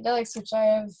psychedelics, which I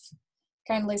have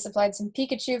kindly supplied some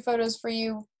Pikachu photos for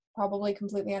you, probably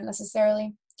completely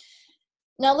unnecessarily.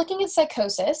 Now, looking at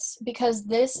psychosis, because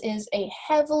this is a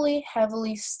heavily,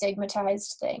 heavily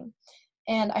stigmatized thing,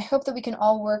 and I hope that we can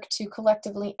all work to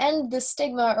collectively end the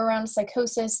stigma around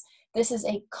psychosis. This is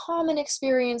a common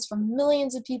experience for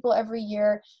millions of people every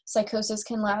year. Psychosis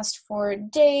can last for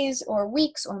days or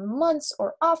weeks or months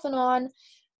or off and on,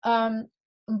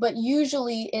 but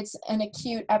usually it's an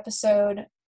acute episode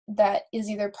that is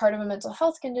either part of a mental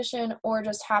health condition or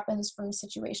just happens from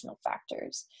situational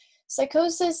factors.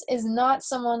 Psychosis is not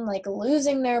someone like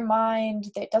losing their mind.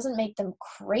 It doesn't make them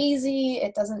crazy.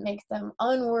 It doesn't make them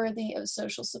unworthy of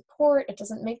social support. It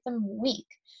doesn't make them weak.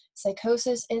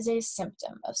 Psychosis is a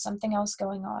symptom of something else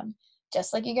going on.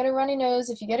 Just like you get a runny nose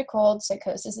if you get a cold,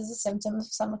 psychosis is a symptom of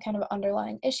some kind of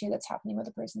underlying issue that's happening with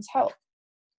a person's health.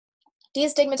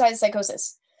 Destigmatize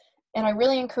psychosis. And I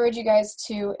really encourage you guys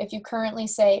to, if you currently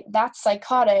say, that's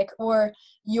psychotic, or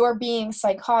you're being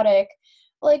psychotic,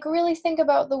 like really think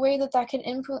about the way that that can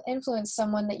influence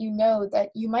someone that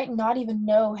you might not even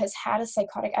know has had a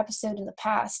psychotic episode in the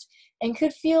past and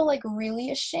could feel like really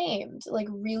ashamed, like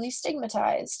really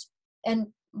stigmatized, and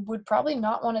would probably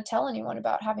not want to tell anyone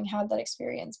about having had that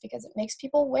experience because it makes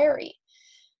people wary.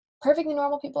 Perfectly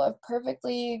normal people have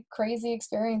perfectly crazy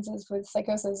experiences with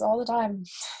psychosis all the time.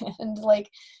 And like,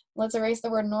 let's erase the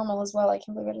word normal as well. I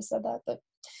can't believe I just said that. But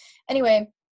anyway,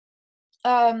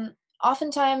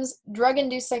 oftentimes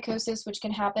drug-induced psychosis, which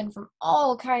can happen from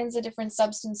all kinds of different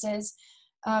substances,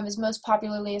 is most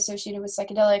popularly associated with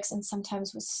psychedelics and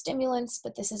sometimes with stimulants,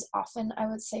 but this is often, I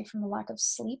would say, from a lack of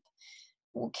sleep.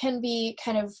 Can be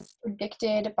kind of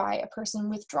predicted by a person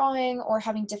withdrawing or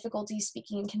having difficulty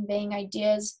speaking and conveying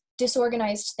ideas.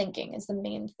 Disorganized thinking is the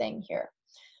main thing here.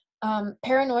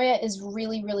 Paranoia is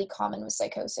really, really common with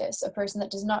psychosis. A person that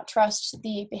does not trust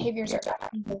the behaviors or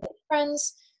actions of their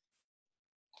friends,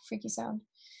 freaky sound,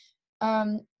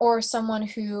 or someone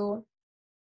who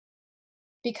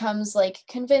becomes like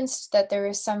convinced that there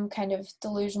is some kind of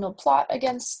delusional plot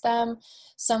against them,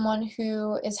 someone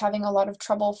who is having a lot of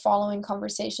trouble following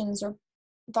conversations or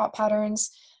thought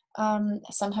patterns.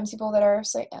 Sometimes people that are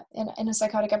in a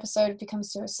psychotic episode become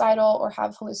suicidal or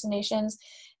have hallucinations.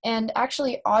 And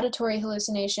actually auditory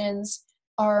hallucinations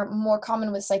are more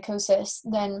common with psychosis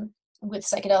than with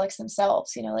psychedelics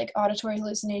themselves. You know, like auditory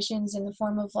hallucinations in the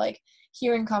form of like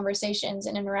hearing conversations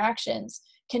and interactions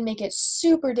can make it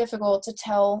super difficult to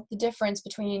tell the difference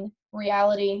between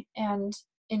reality and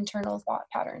internal thought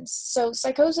patterns. So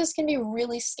psychosis can be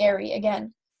really scary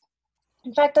again.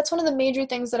 In fact, that's one of the major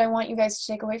things that I want you guys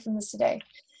to take away from this today,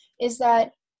 is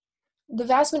that the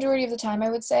vast majority of the time, I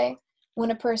would say,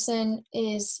 when a person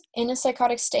is in a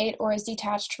psychotic state or is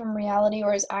detached from reality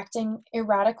or is acting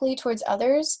erratically towards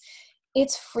others,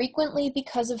 it's frequently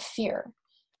because of fear.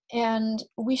 And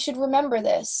we should remember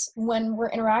this when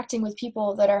we're interacting with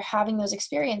people that are having those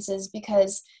experiences,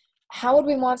 because how would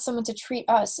we want someone to treat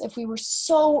us if we were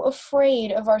so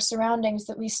afraid of our surroundings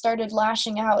that we started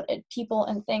lashing out at people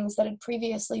and things that had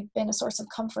previously been a source of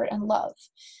comfort and love?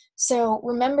 So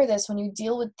remember this when you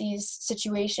deal with these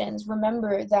situations.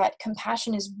 Remember that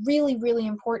compassion is really, really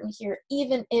important here,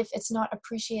 even if it's not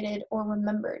appreciated or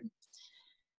remembered.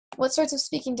 What sorts of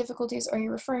speaking difficulties are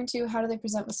you referring to? How do they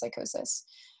present with psychosis?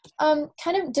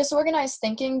 Kind of disorganized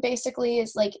thinking basically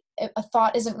is like a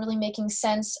thought isn't really making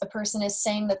sense. A person is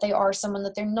saying that they are someone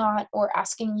that they're not, or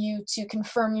asking you to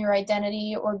confirm your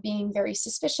identity, or being very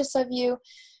suspicious of you.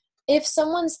 If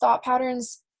someone's thought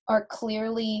patterns are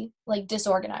clearly like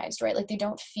disorganized, right? Like they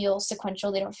don't feel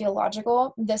sequential, they don't feel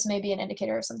logical, this may be an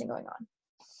indicator of something going on.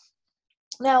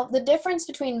 Now, the difference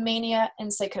between mania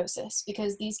and psychosis,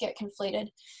 because these get conflated.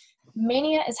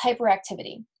 Mania is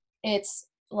hyperactivity. It's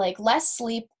like less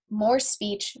sleep, more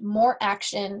speech, more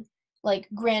action, like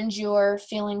grandeur,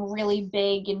 feeling really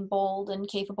big and bold and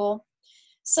capable.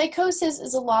 Psychosis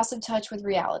is a loss of touch with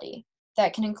reality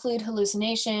that can include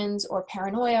hallucinations or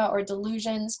paranoia or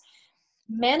delusions.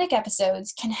 Manic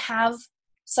episodes can have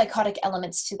psychotic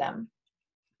elements to them,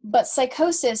 but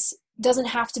psychosis doesn't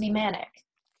have to be manic.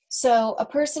 So a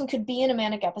person could be in a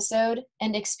manic episode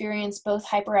and experience both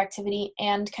hyperactivity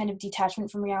and kind of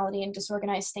detachment from reality and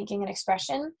disorganized thinking and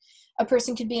expression. A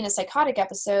person could be in a psychotic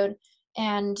episode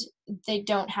and they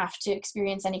don't have to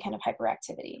experience any kind of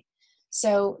hyperactivity.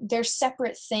 So they're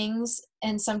separate things,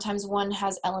 and sometimes one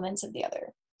has elements of the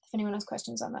other. If anyone has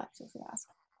questions on that, feel free to ask.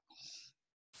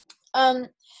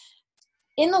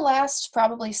 In the last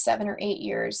probably 7 or 8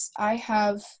 years, I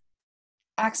have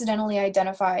accidentally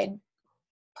identified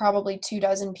probably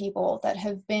 24 people that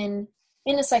have been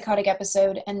in a psychotic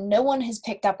episode, and no one has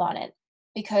picked up on it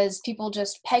because people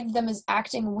just pegged them as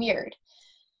acting weird.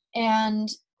 And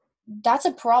that's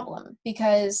a problem,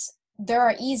 because there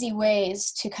are easy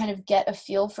ways to kind of get a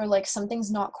feel for like something's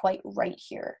not quite right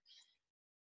here.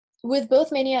 With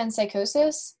both mania and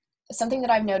psychosis, something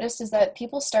that I've noticed is that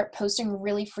people start posting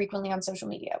really frequently on social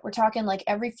media. We're talking like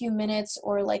every few minutes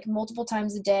or like multiple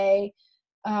times a day.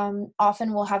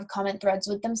 Often will have comment threads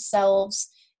with themselves,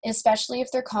 especially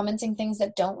if they're commenting things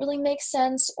that don't really make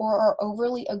sense or are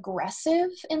overly aggressive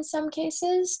in some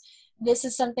cases. This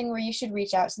is something where you should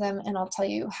reach out to them, and I'll tell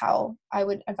you how I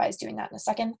would advise doing that in a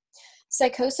second.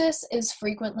 Psychosis is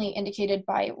frequently indicated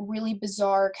by really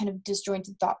bizarre kind of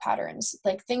disjointed thought patterns,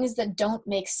 like things that don't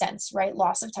make sense, right?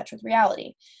 Loss of touch with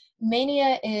reality.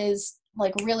 Mania is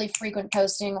like really frequent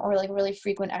posting or like really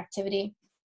frequent activity.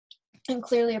 and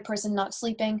clearly a person not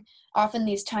sleeping. Often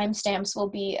these timestamps will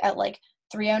be at like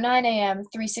 3:09 a.m.,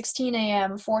 3:16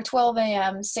 a.m., 4:12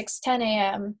 a.m., 6:10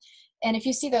 a.m. And if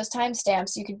you see those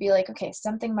timestamps, you could be like, okay,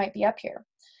 something might be up here.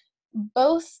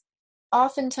 Both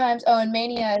oftentimes, oh, and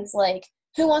mania is like,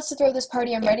 who wants to throw this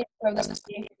party? I'm ready to throw this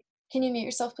party. Can you mute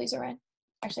yourself, please, Orion?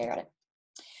 Actually, I got it.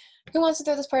 Who wants to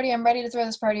throw this party? I'm ready to throw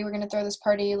this party. We're going to throw this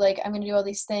party. Like, I'm going to do all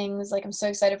these things. Like, I'm so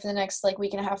excited for the next, like,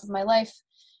 week and a half of my life.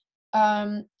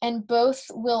 And both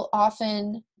will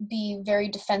often be very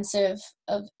defensive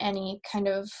of any kind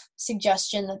of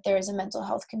suggestion that there is a mental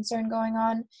health concern going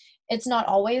on. It's not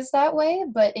always that way,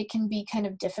 but it can be kind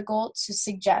of difficult to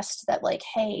suggest that, like,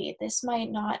 hey, this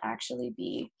might not actually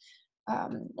be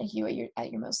like you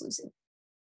at your most lucid.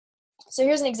 So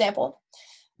here's an example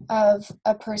of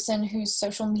a person whose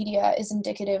social media is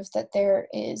indicative that there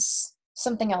is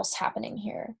something else happening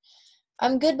here.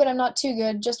 I'm good, but I'm not too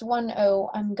good. Just 1-0.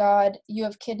 I'm God. You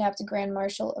have kidnapped a Grand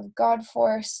Marshal of God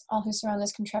Force. All who surround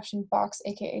this contraption box,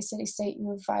 aka City State, you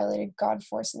have violated God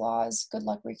Force laws. Good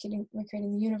luck recreating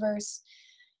the universe,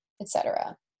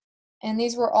 etc. And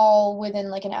these were all within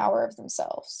like an hour of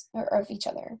themselves, or of each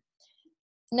other.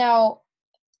 Now,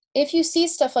 if you see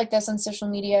stuff like this on social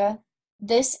media,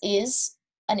 this is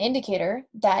an indicator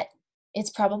that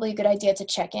it's probably a good idea to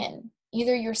check in,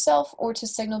 either yourself or to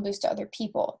signal boost to other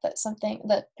people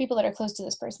that people that are close to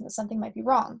this person, that something might be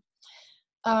wrong,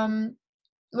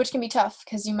 which can be tough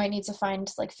because you might need to find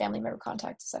like family member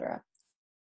contact, etc.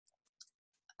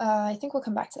 I think we'll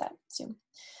come back to that soon.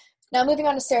 Now, moving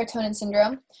on to serotonin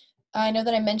syndrome. I know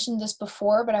that I mentioned this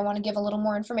before, but I want to give a little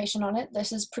more information on it.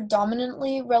 This is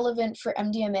predominantly relevant for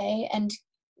MDMA and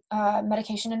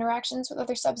medication interactions with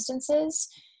other substances.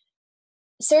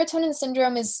 Serotonin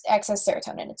syndrome is excess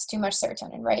serotonin. It's too much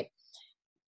serotonin, right?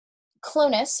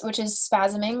 Clonus, which is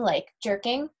spasming, like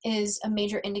jerking, is a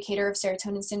major indicator of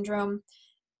serotonin syndrome,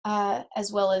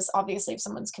 as well as obviously if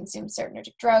someone's consumed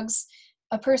serotonergic drugs.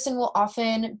 A person will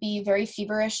often be very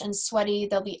feverish and sweaty.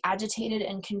 They'll be agitated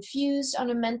and confused on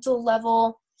a mental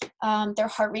level. Their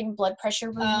heart rate and blood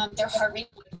pressure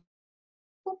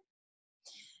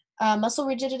muscle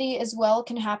rigidity as well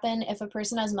can happen. If a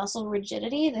person has muscle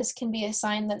rigidity, this can be a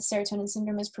sign that serotonin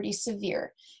syndrome is pretty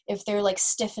severe. If they're like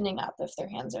stiffening up, if their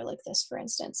hands are like this, for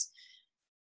instance.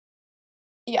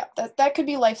 Yeah, that could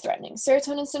be life-threatening.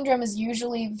 Serotonin syndrome is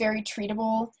usually very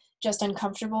treatable, just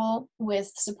uncomfortable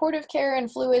with supportive care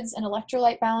and fluids and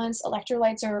electrolyte balance.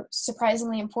 Electrolytes are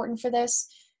surprisingly important for this,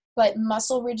 but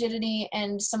muscle rigidity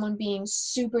and someone being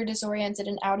super disoriented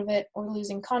and out of it or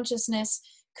losing consciousness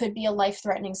could be a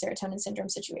life-threatening serotonin syndrome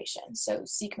situation. So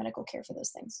seek medical care for those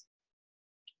things.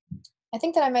 I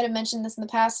think that I might have mentioned this in the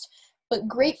past, but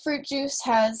grapefruit juice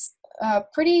has a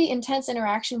pretty intense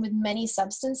interaction with many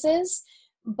substances,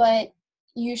 but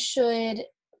you should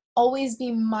always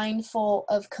be mindful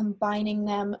of combining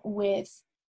them with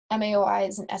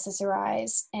MAOIs and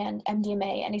SSRIs and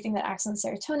MDMA, anything that acts on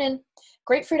serotonin.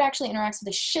 Grapefruit actually interacts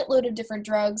with a shitload of different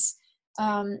drugs.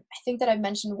 I think that I've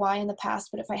mentioned why in the past,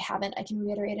 but if I haven't, I can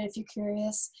reiterate it if you're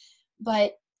curious.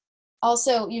 But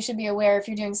also, you should be aware if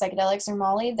you're doing psychedelics or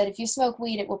Molly that if you smoke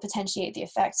weed, it will potentiate the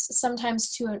effects,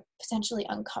 sometimes to a potentially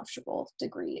uncomfortable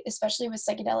degree, especially with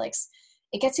psychedelics.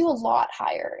 It gets you a lot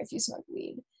higher if you smoke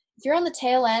weed. If you're on the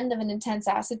tail end of an intense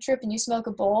acid trip and you smoke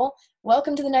a bowl,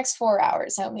 welcome to the next 4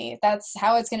 hours, homie. That's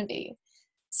how it's going to be.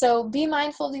 So be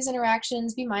mindful of these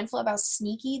interactions. Be mindful of how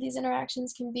sneaky these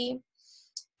interactions can be.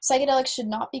 Psychedelics should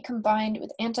not be combined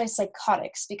with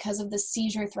antipsychotics because of the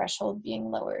seizure threshold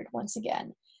being lowered. Once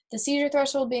again, the seizure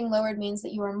threshold being lowered means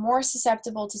that you are more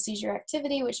susceptible to seizure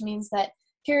activity, which means that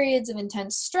periods of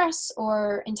intense stress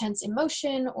or intense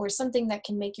emotion or something that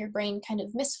can make your brain kind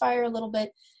of misfire a little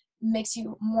bit makes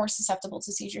you more susceptible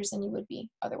to seizures than you would be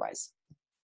otherwise.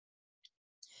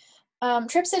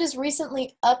 Tripsit has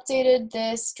recently updated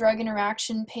this drug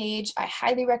interaction page. I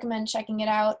highly recommend checking it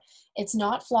out. It's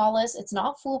not flawless, it's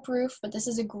not foolproof, but this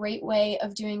is a great way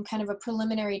of doing kind of a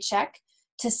preliminary check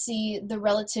to see the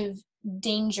relative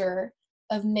danger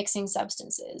of mixing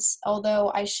substances.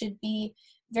 Although I should be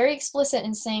very explicit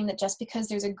in saying that just because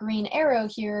there's a green arrow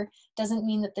here doesn't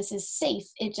mean that this is safe.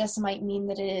 It just might mean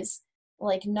that it is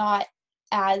like not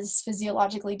as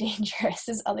physiologically dangerous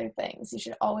as other things. You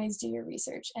should always do your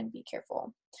research and be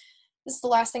careful. This is the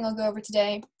last thing I'll go over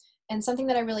today, and something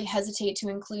that I really hesitate to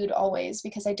include always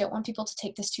because I don't want people to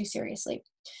take this too seriously.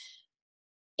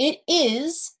 It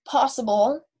is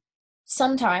possible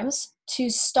sometimes to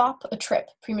stop a trip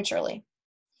prematurely.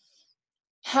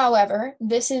 However,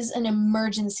 this is an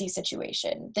emergency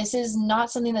situation. This is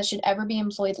not something that should ever be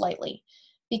employed lightly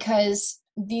because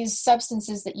these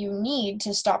substances that you need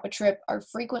to stop a trip are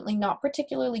frequently not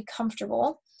particularly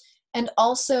comfortable, and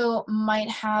also might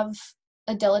have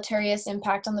a deleterious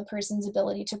impact on the person's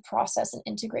ability to process and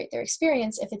integrate their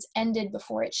experience if it's ended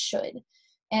before it should,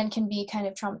 and can be kind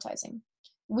of traumatizing.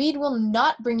 Weed will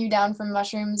not bring you down from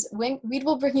mushrooms. Weed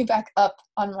will bring you back up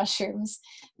on mushrooms.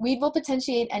 Weed will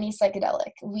potentiate any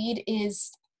psychedelic. Weed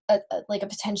is like a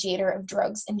potentiator of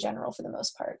drugs in general for the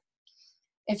most part.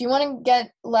 If you want to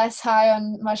get less high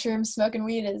on mushrooms, smoking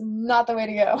weed is not the way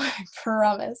to go, I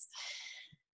promise.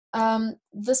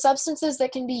 The substances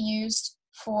that can be used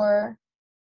for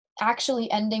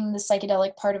actually ending the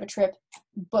psychedelic part of a trip,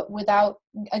 but without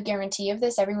a guarantee of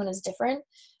this, everyone is different,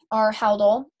 are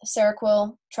Haldol,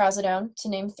 Seroquel, Trazodone, to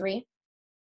name 3.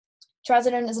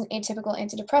 Trazodone is an atypical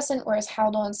antidepressant, whereas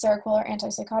Haldol and Seroquel are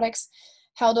antipsychotics.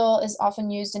 Haldol is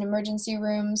often used in emergency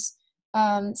rooms.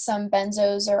 Some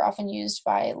benzos are often used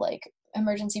by like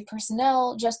emergency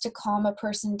personnel just to calm a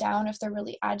person down if they're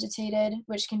really agitated,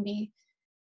 which can be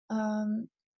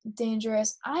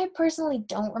dangerous. I personally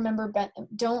don't recommend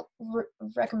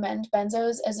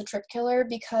benzos as a trip killer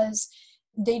because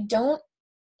they don't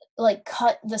like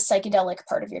cut the psychedelic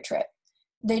part of your trip.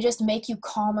 They just make you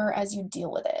calmer as you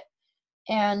deal with it.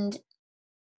 And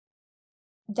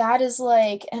that is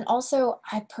like, and also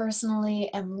I personally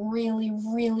am really,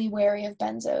 really wary of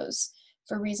benzos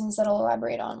for reasons that I'll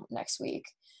elaborate on next week.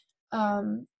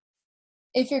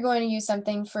 If you're going to use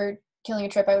something for killing a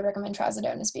trip, I would recommend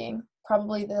Trazodone as being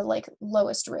probably the like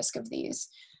lowest risk of these.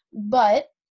 But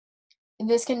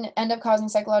this can end up causing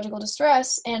psychological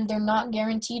distress, and they're not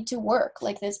guaranteed to work.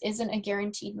 Like, this isn't a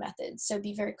guaranteed method, so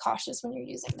be very cautious when you're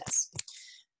using this.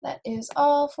 That is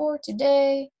all for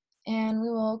today, and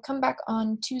we will come back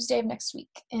on Tuesday of next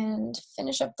week and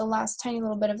finish up the last tiny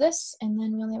little bit of this, and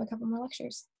then we only have a couple more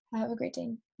lectures. Have a great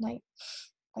day, night.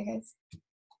 Bye, guys.